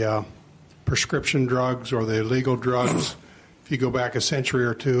the prescription drugs or the illegal drugs, if you go back a century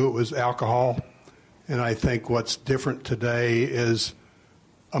or two, it was alcohol. And I think what's different today is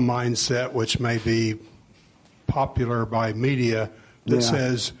a mindset which may be popular by media that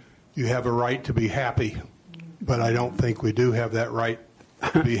says you have a right to be happy, but I don't think we do have that right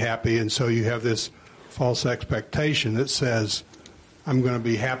to be happy, and so you have this false expectation that says I'm going to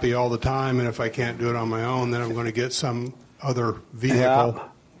be happy all the time, and if I can't do it on my own, then I'm going to get some other vehicle,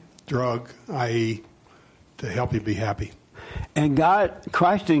 drug, i.e., to help you be happy. And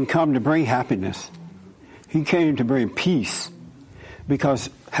Christ didn't come to bring happiness. He came to bring peace, because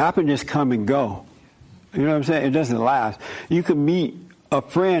happiness come and go. You know what I'm saying? It doesn't last. You can meet a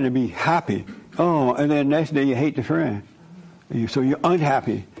friend and be happy. Oh, and then the next day you hate the friend. So you're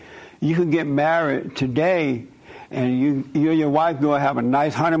unhappy. You can get married today, and you and your wife go have a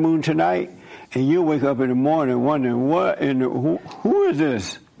nice honeymoon tonight, and you wake up in the morning wondering, who is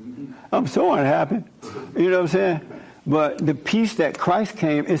this? I'm so unhappy. You know what I'm saying? But the peace that Christ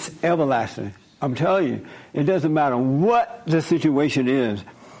came is everlasting. I'm telling you, it doesn't matter what the situation is,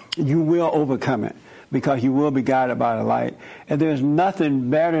 you will overcome it, because you will be guided by the light. And there's nothing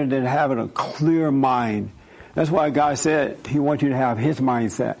better than having a clear mind. That's why God said He wants you to have His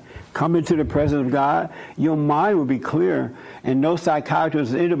mindset. Come into the presence of God, your mind will be clear, and no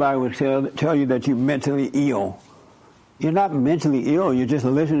psychiatrist or anybody will tell you that you're mentally ill. You're not mentally ill, you're just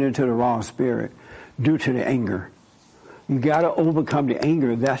listening to the wrong spirit due to the anger. You got to overcome the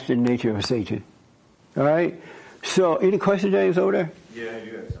anger. That's the nature of Satan. All right? So, any questions, James, over there? Yeah, I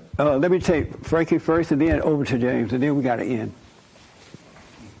do have some. Let me take Frankie first, and then over to James, and then we got to end.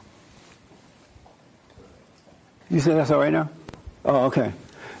 You said that's all right now? Oh, okay.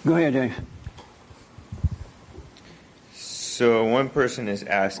 Go ahead, James. So one person is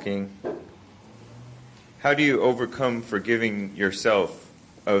asking, how do you overcome forgiving yourself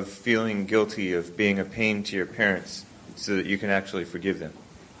of feeling guilty of being a pain to your parents so that you can actually forgive them?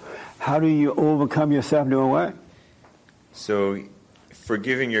 How do you overcome yourself doing what? So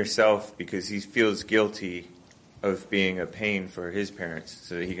forgiving yourself because he feels guilty of being a pain for his parents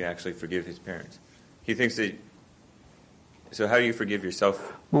so that he can actually forgive his parents. He thinks that... So how do you forgive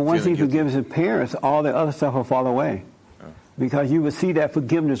yourself? Well, once he forgives his parents, all the other stuff will fall away. Oh. Because you will see that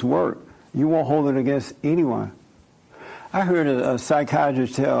forgiveness work. You won't hold it against anyone. I heard a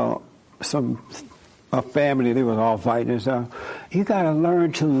psychiatrist tell a family, they was all fighting and stuff, you got to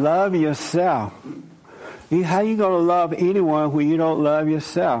learn to love yourself. How you going to love anyone when you don't love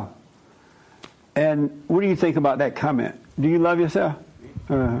yourself? And what do you think about that comment? Do you love yourself?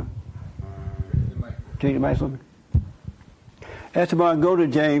 Take the mic for me. Esteban, go to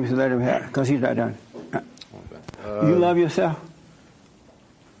James and let him have it, because he's not done. You love yourself?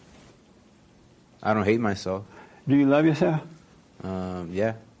 I don't hate myself. Do you love yourself?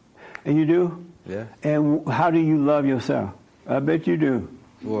 Yeah. And you do? Yeah. And how do you love yourself? I bet you do.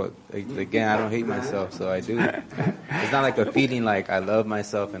 Well, again, I don't hate myself, so I do. It's not like a feeling like I love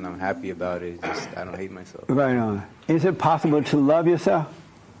myself and I'm happy about it. It's just I don't hate myself. Right on. Is it possible to love yourself?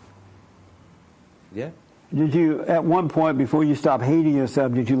 Yeah. Did you, at one point before you stopped hating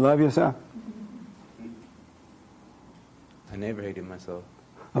yourself, did you love yourself? I never hated myself.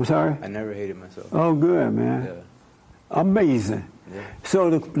 I'm sorry? I never hated myself. Oh, good, man. Yeah. Amazing. Yeah. So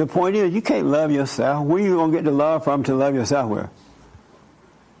the point is, you can't love yourself. Where are you going to get the love from to love yourself with?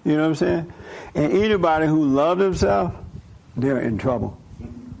 You know what I'm saying? And anybody who loves themselves, they're in trouble.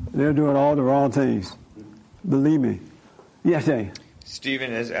 They're doing all the wrong things. Believe me. Yes, Dave?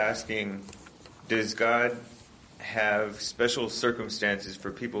 Stephen is asking, does God have special circumstances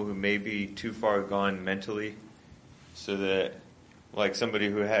for people who may be too far gone mentally, so that, like somebody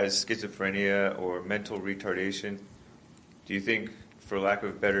who has schizophrenia or mental retardation, do you think, for lack of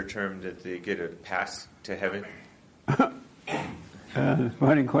a better term, that they get a pass to heaven?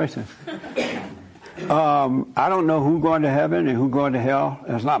 Funny question. I don't know who's going to heaven and who's going to hell.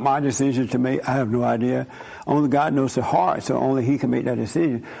 It's not my decision to make. I have no idea. Only God knows the heart, so only He can make that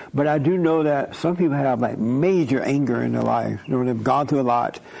decision. But I do know that some people have like major anger in their life. You know, they've gone through a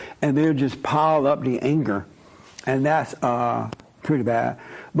lot, and they'll just pile up the anger, and that's pretty bad.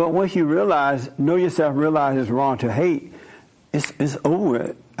 But once you know yourself, realize it's wrong to hate, it's over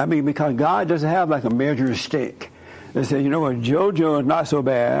it. I mean, because God doesn't have like a measuring stick. They say, you know what, JoJo is not so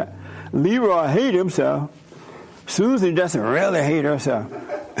bad. Leroy hates himself. Susan doesn't really hate herself.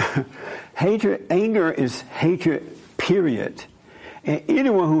 Anger is hatred, period. And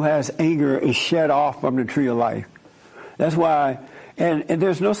anyone who has anger is shed off from the tree of life. That's why, and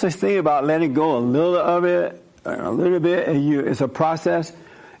there's no such thing about letting go a little of it, a little bit, and it's a process.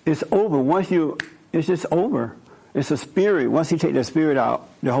 It's over. It's just over. It's a spirit. Once you take the spirit out,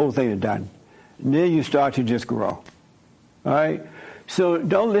 the whole thing is done. And then you start to just grow. All right? So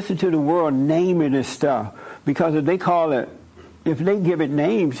don't listen to the world naming this stuff, because if they call it if they give it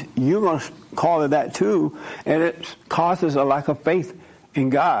names, you're going to call it that too, and it causes a lack of faith in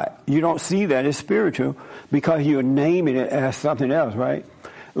God. You don't see that it's spiritual because you're naming it as something else, right?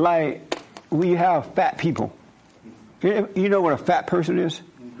 Like, we have fat people. You know what a fat person is?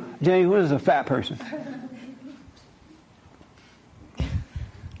 James, what is a fat person?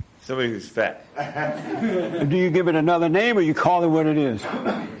 Somebody who's fat. Do you give it another name or you call it what it is?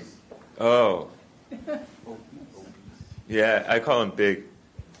 Oh. Yeah, I call him big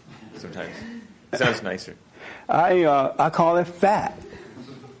sometimes. It sounds nicer. I call it fat.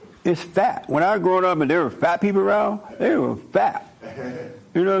 It's fat. When I was growing up and there were fat people around, they were fat.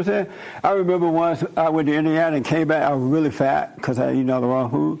 You know what I'm saying? I remember once I went to Indiana and came back. I was really fat because I eaten all the wrong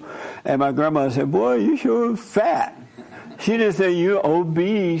food. And my grandmother said, "Boy, you sure fat." She didn't say you're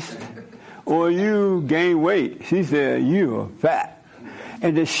obese or you gain weight. She said you're fat.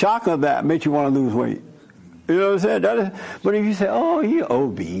 And the shock of that makes you want to lose weight. You know what I'm saying? But if you say, "Oh, you're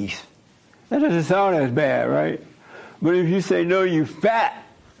obese," that doesn't sound as bad, right? But if you say, "No, you're fat,"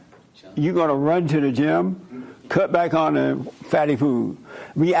 you're going to run to the gym, cut back on the fatty food.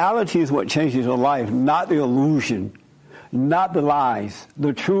 Reality is what changes your life, not the illusion, not the lies.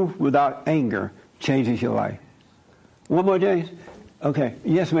 The truth without anger changes your life. One more, James? Okay.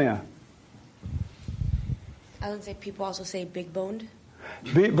 Yes, ma'am. I would say people also say big boned.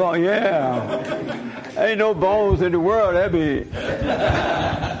 Big bone, yeah. Ain't no bones in the world that big.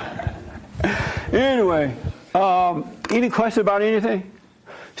 Anyway, any question about anything?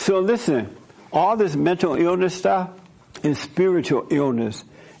 So listen, all this mental illness stuff is spiritual illness.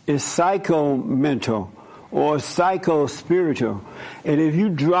 It's psycho-mental or psycho-spiritual. And if you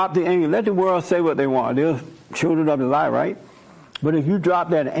drop the anger, let the world say what they want. They're children of the lie, right? But if you drop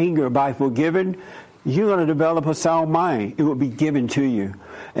that anger by forgiving, you're going to develop a sound mind. It will be given to you.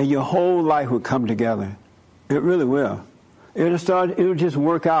 And your whole life will come together. It really will. It'll just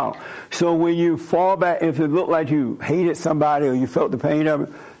work out. So when you fall back, if it looked like you hated somebody or you felt the pain of it,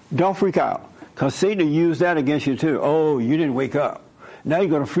 don't freak out. Because Satan will use that against you too. Oh, you didn't wake up. Now you're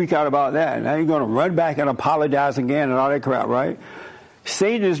going to freak out about that. Now you're going to run back and apologize again and all that crap, right?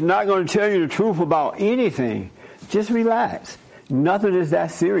 Satan is not going to tell you the truth about anything. Just relax. Nothing is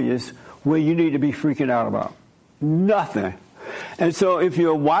that serious where you need to be freaking out about. Nothing. And so if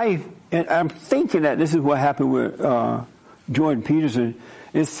your wife, and I'm thinking that this is what happened with Jordan Peterson,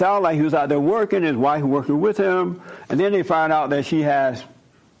 it sounded like he was out there working, his wife working with him, and then they find out that she has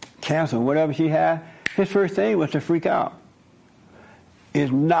cancer, whatever she had. His first thing was to freak out.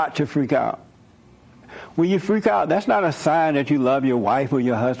 Is not to freak out. When you freak out, that's not a sign that you love your wife or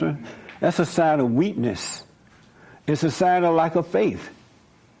your husband. That's a sign of weakness. It's a sign of lack of faith.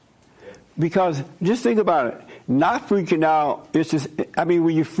 Because just think about it. Not freaking out, it's just, when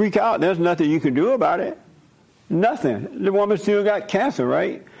you freak out, there's nothing you can do about it. Nothing. The woman still got cancer,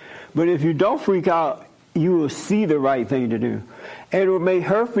 right? But if you don't freak out, you will see the right thing to do. And it will make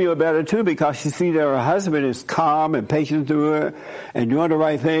her feel better too, because she sees that her husband is calm and patient through it and doing the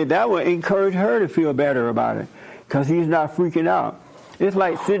right thing. That will encourage her to feel better about it, because he's not freaking out. It's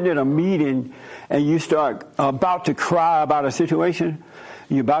like sitting in a meeting and you start about to cry about a situation.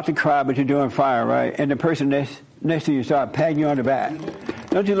 You're about to cry, but you're doing fine, right? And the person next to you start patting you on the back.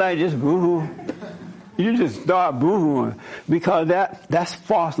 Don't you like just boo-hoo? You just start boo-hooing, because that's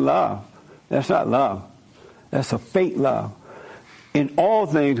false love. That's not love. That's a fake love. In all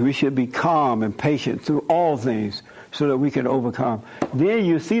things, we should be calm and patient through all things so that we can overcome. Then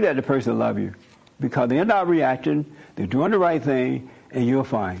you see that the person loves you, because they're not reacting, they're doing the right thing, and you're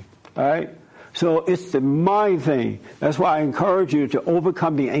fine. All right? So it's the mind thing. That's why I encourage you to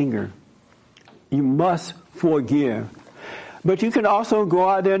overcome the anger. You must forgive. But you can also go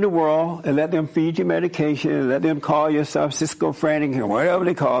out there in the world and let them feed you medication, and let them call yourself schizophrenic or whatever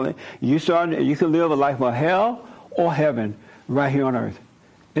they call it. You can live a life of hell or heaven right here on earth.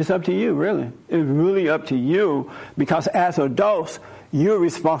 It's up to you, really. It's really up to you, because as adults, you're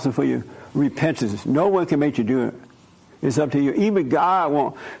responsible for your repentance. No one can make you do it. It's up to you. Even God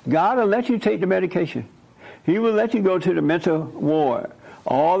won't. God will let you take the medication. He will let you go to the mental ward.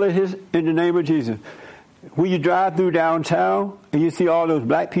 All of his, in the name of Jesus. When you drive through downtown and you see all those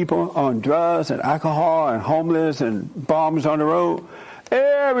black people on drugs and alcohol and homeless and bombs on the road,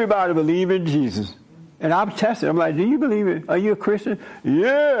 everybody believes in Jesus. And I'm tested. I'm like, do you believe it? Are you a Christian?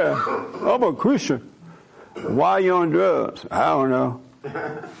 Yeah, I'm a Christian. Why are you on drugs? I don't know.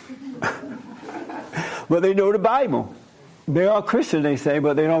 But they know the Bible. They are Christian, they say,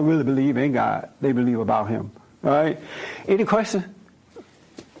 but they don't really believe in God. They believe about him. All right? Any questions?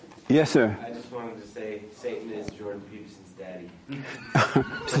 Yes, sir. I just wanted to say Satan is Jordan Peterson's daddy.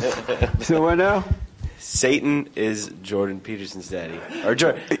 So what now? Satan is Jordan Peterson's daddy. Or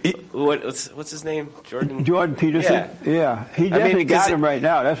what's his name? Jordan Peterson? Yeah. He definitely got him right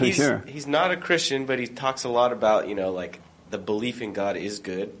now, that's for sure. He's not a Christian, but he talks a lot about, like the belief in God is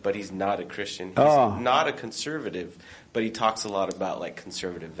good, but he's not a Christian. He's not a conservative, but he talks a lot about like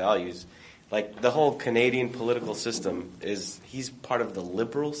conservative values. Like the whole Canadian political system he's part of the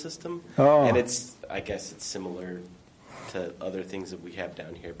liberal system. And I guess it's similar to other things that we have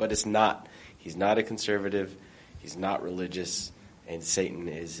down here, but it's not. He's not a conservative, he's not religious, and Satan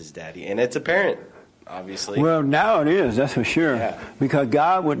is his daddy. And it's apparent, obviously. Well, now it is, that's for sure. Yeah. Because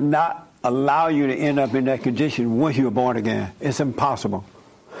God would not allow you to end up in that condition once you were born again. It's impossible.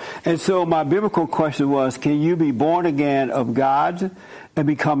 And so my biblical question was, can you be born again of God and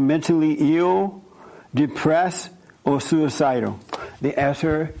become mentally ill, depressed, or suicidal? The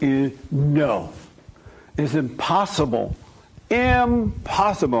answer is no. It's impossible.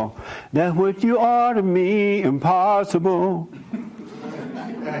 Impossible. That's what you are to me, impossible.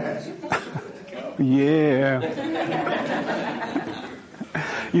 Yeah.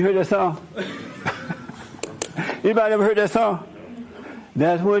 You heard that song? Anybody ever heard that song?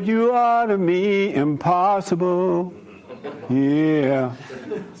 That's what you are to me, impossible. Yeah.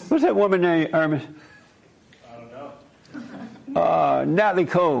 What's that woman name, Hermes? I don't know. Natalie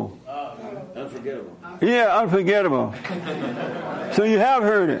Cole. Unforgettable. Yeah, Unforgettable. So you have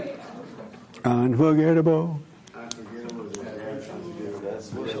heard it. Unforgettable.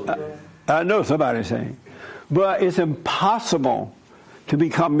 I know somebody's saying. But it's impossible to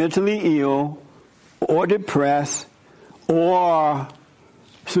become mentally ill or depressed or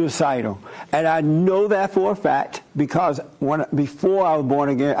suicidal. And I know that for a fact because before I was born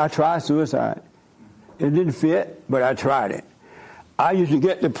again, I tried suicide. It didn't fit, but I tried it. I used to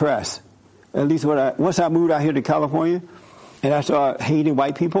get depressed. At least once I moved out here to California and I started hating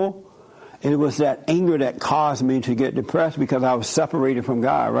white people, it was that anger that caused me to get depressed because I was separated from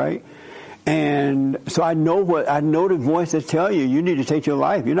God, right? And so I know the voice that tell you need to take your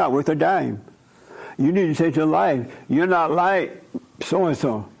life. You're not worth a dime. You need to take your life. You're not like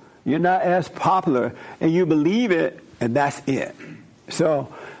so-and-so. You're not as popular. And you believe it, and that's it. So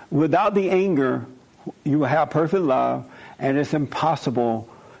without the anger, you will have perfect love, and it's impossible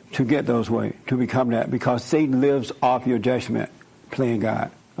to get those ways, to become that, because Satan lives off your judgment, playing God.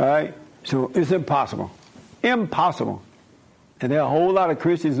 All right? So it's impossible. Impossible. And there are a whole lot of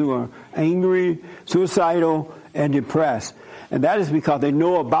Christians who are angry, suicidal, and depressed. And that is because they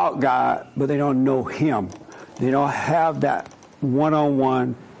know about God, but they don't know Him. They don't have that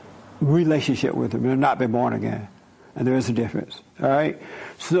one-on-one relationship with Him. They've not been born again. And there is a difference. All right?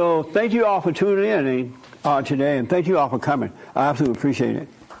 So thank you all for tuning in today, and thank you all for coming. I absolutely appreciate it.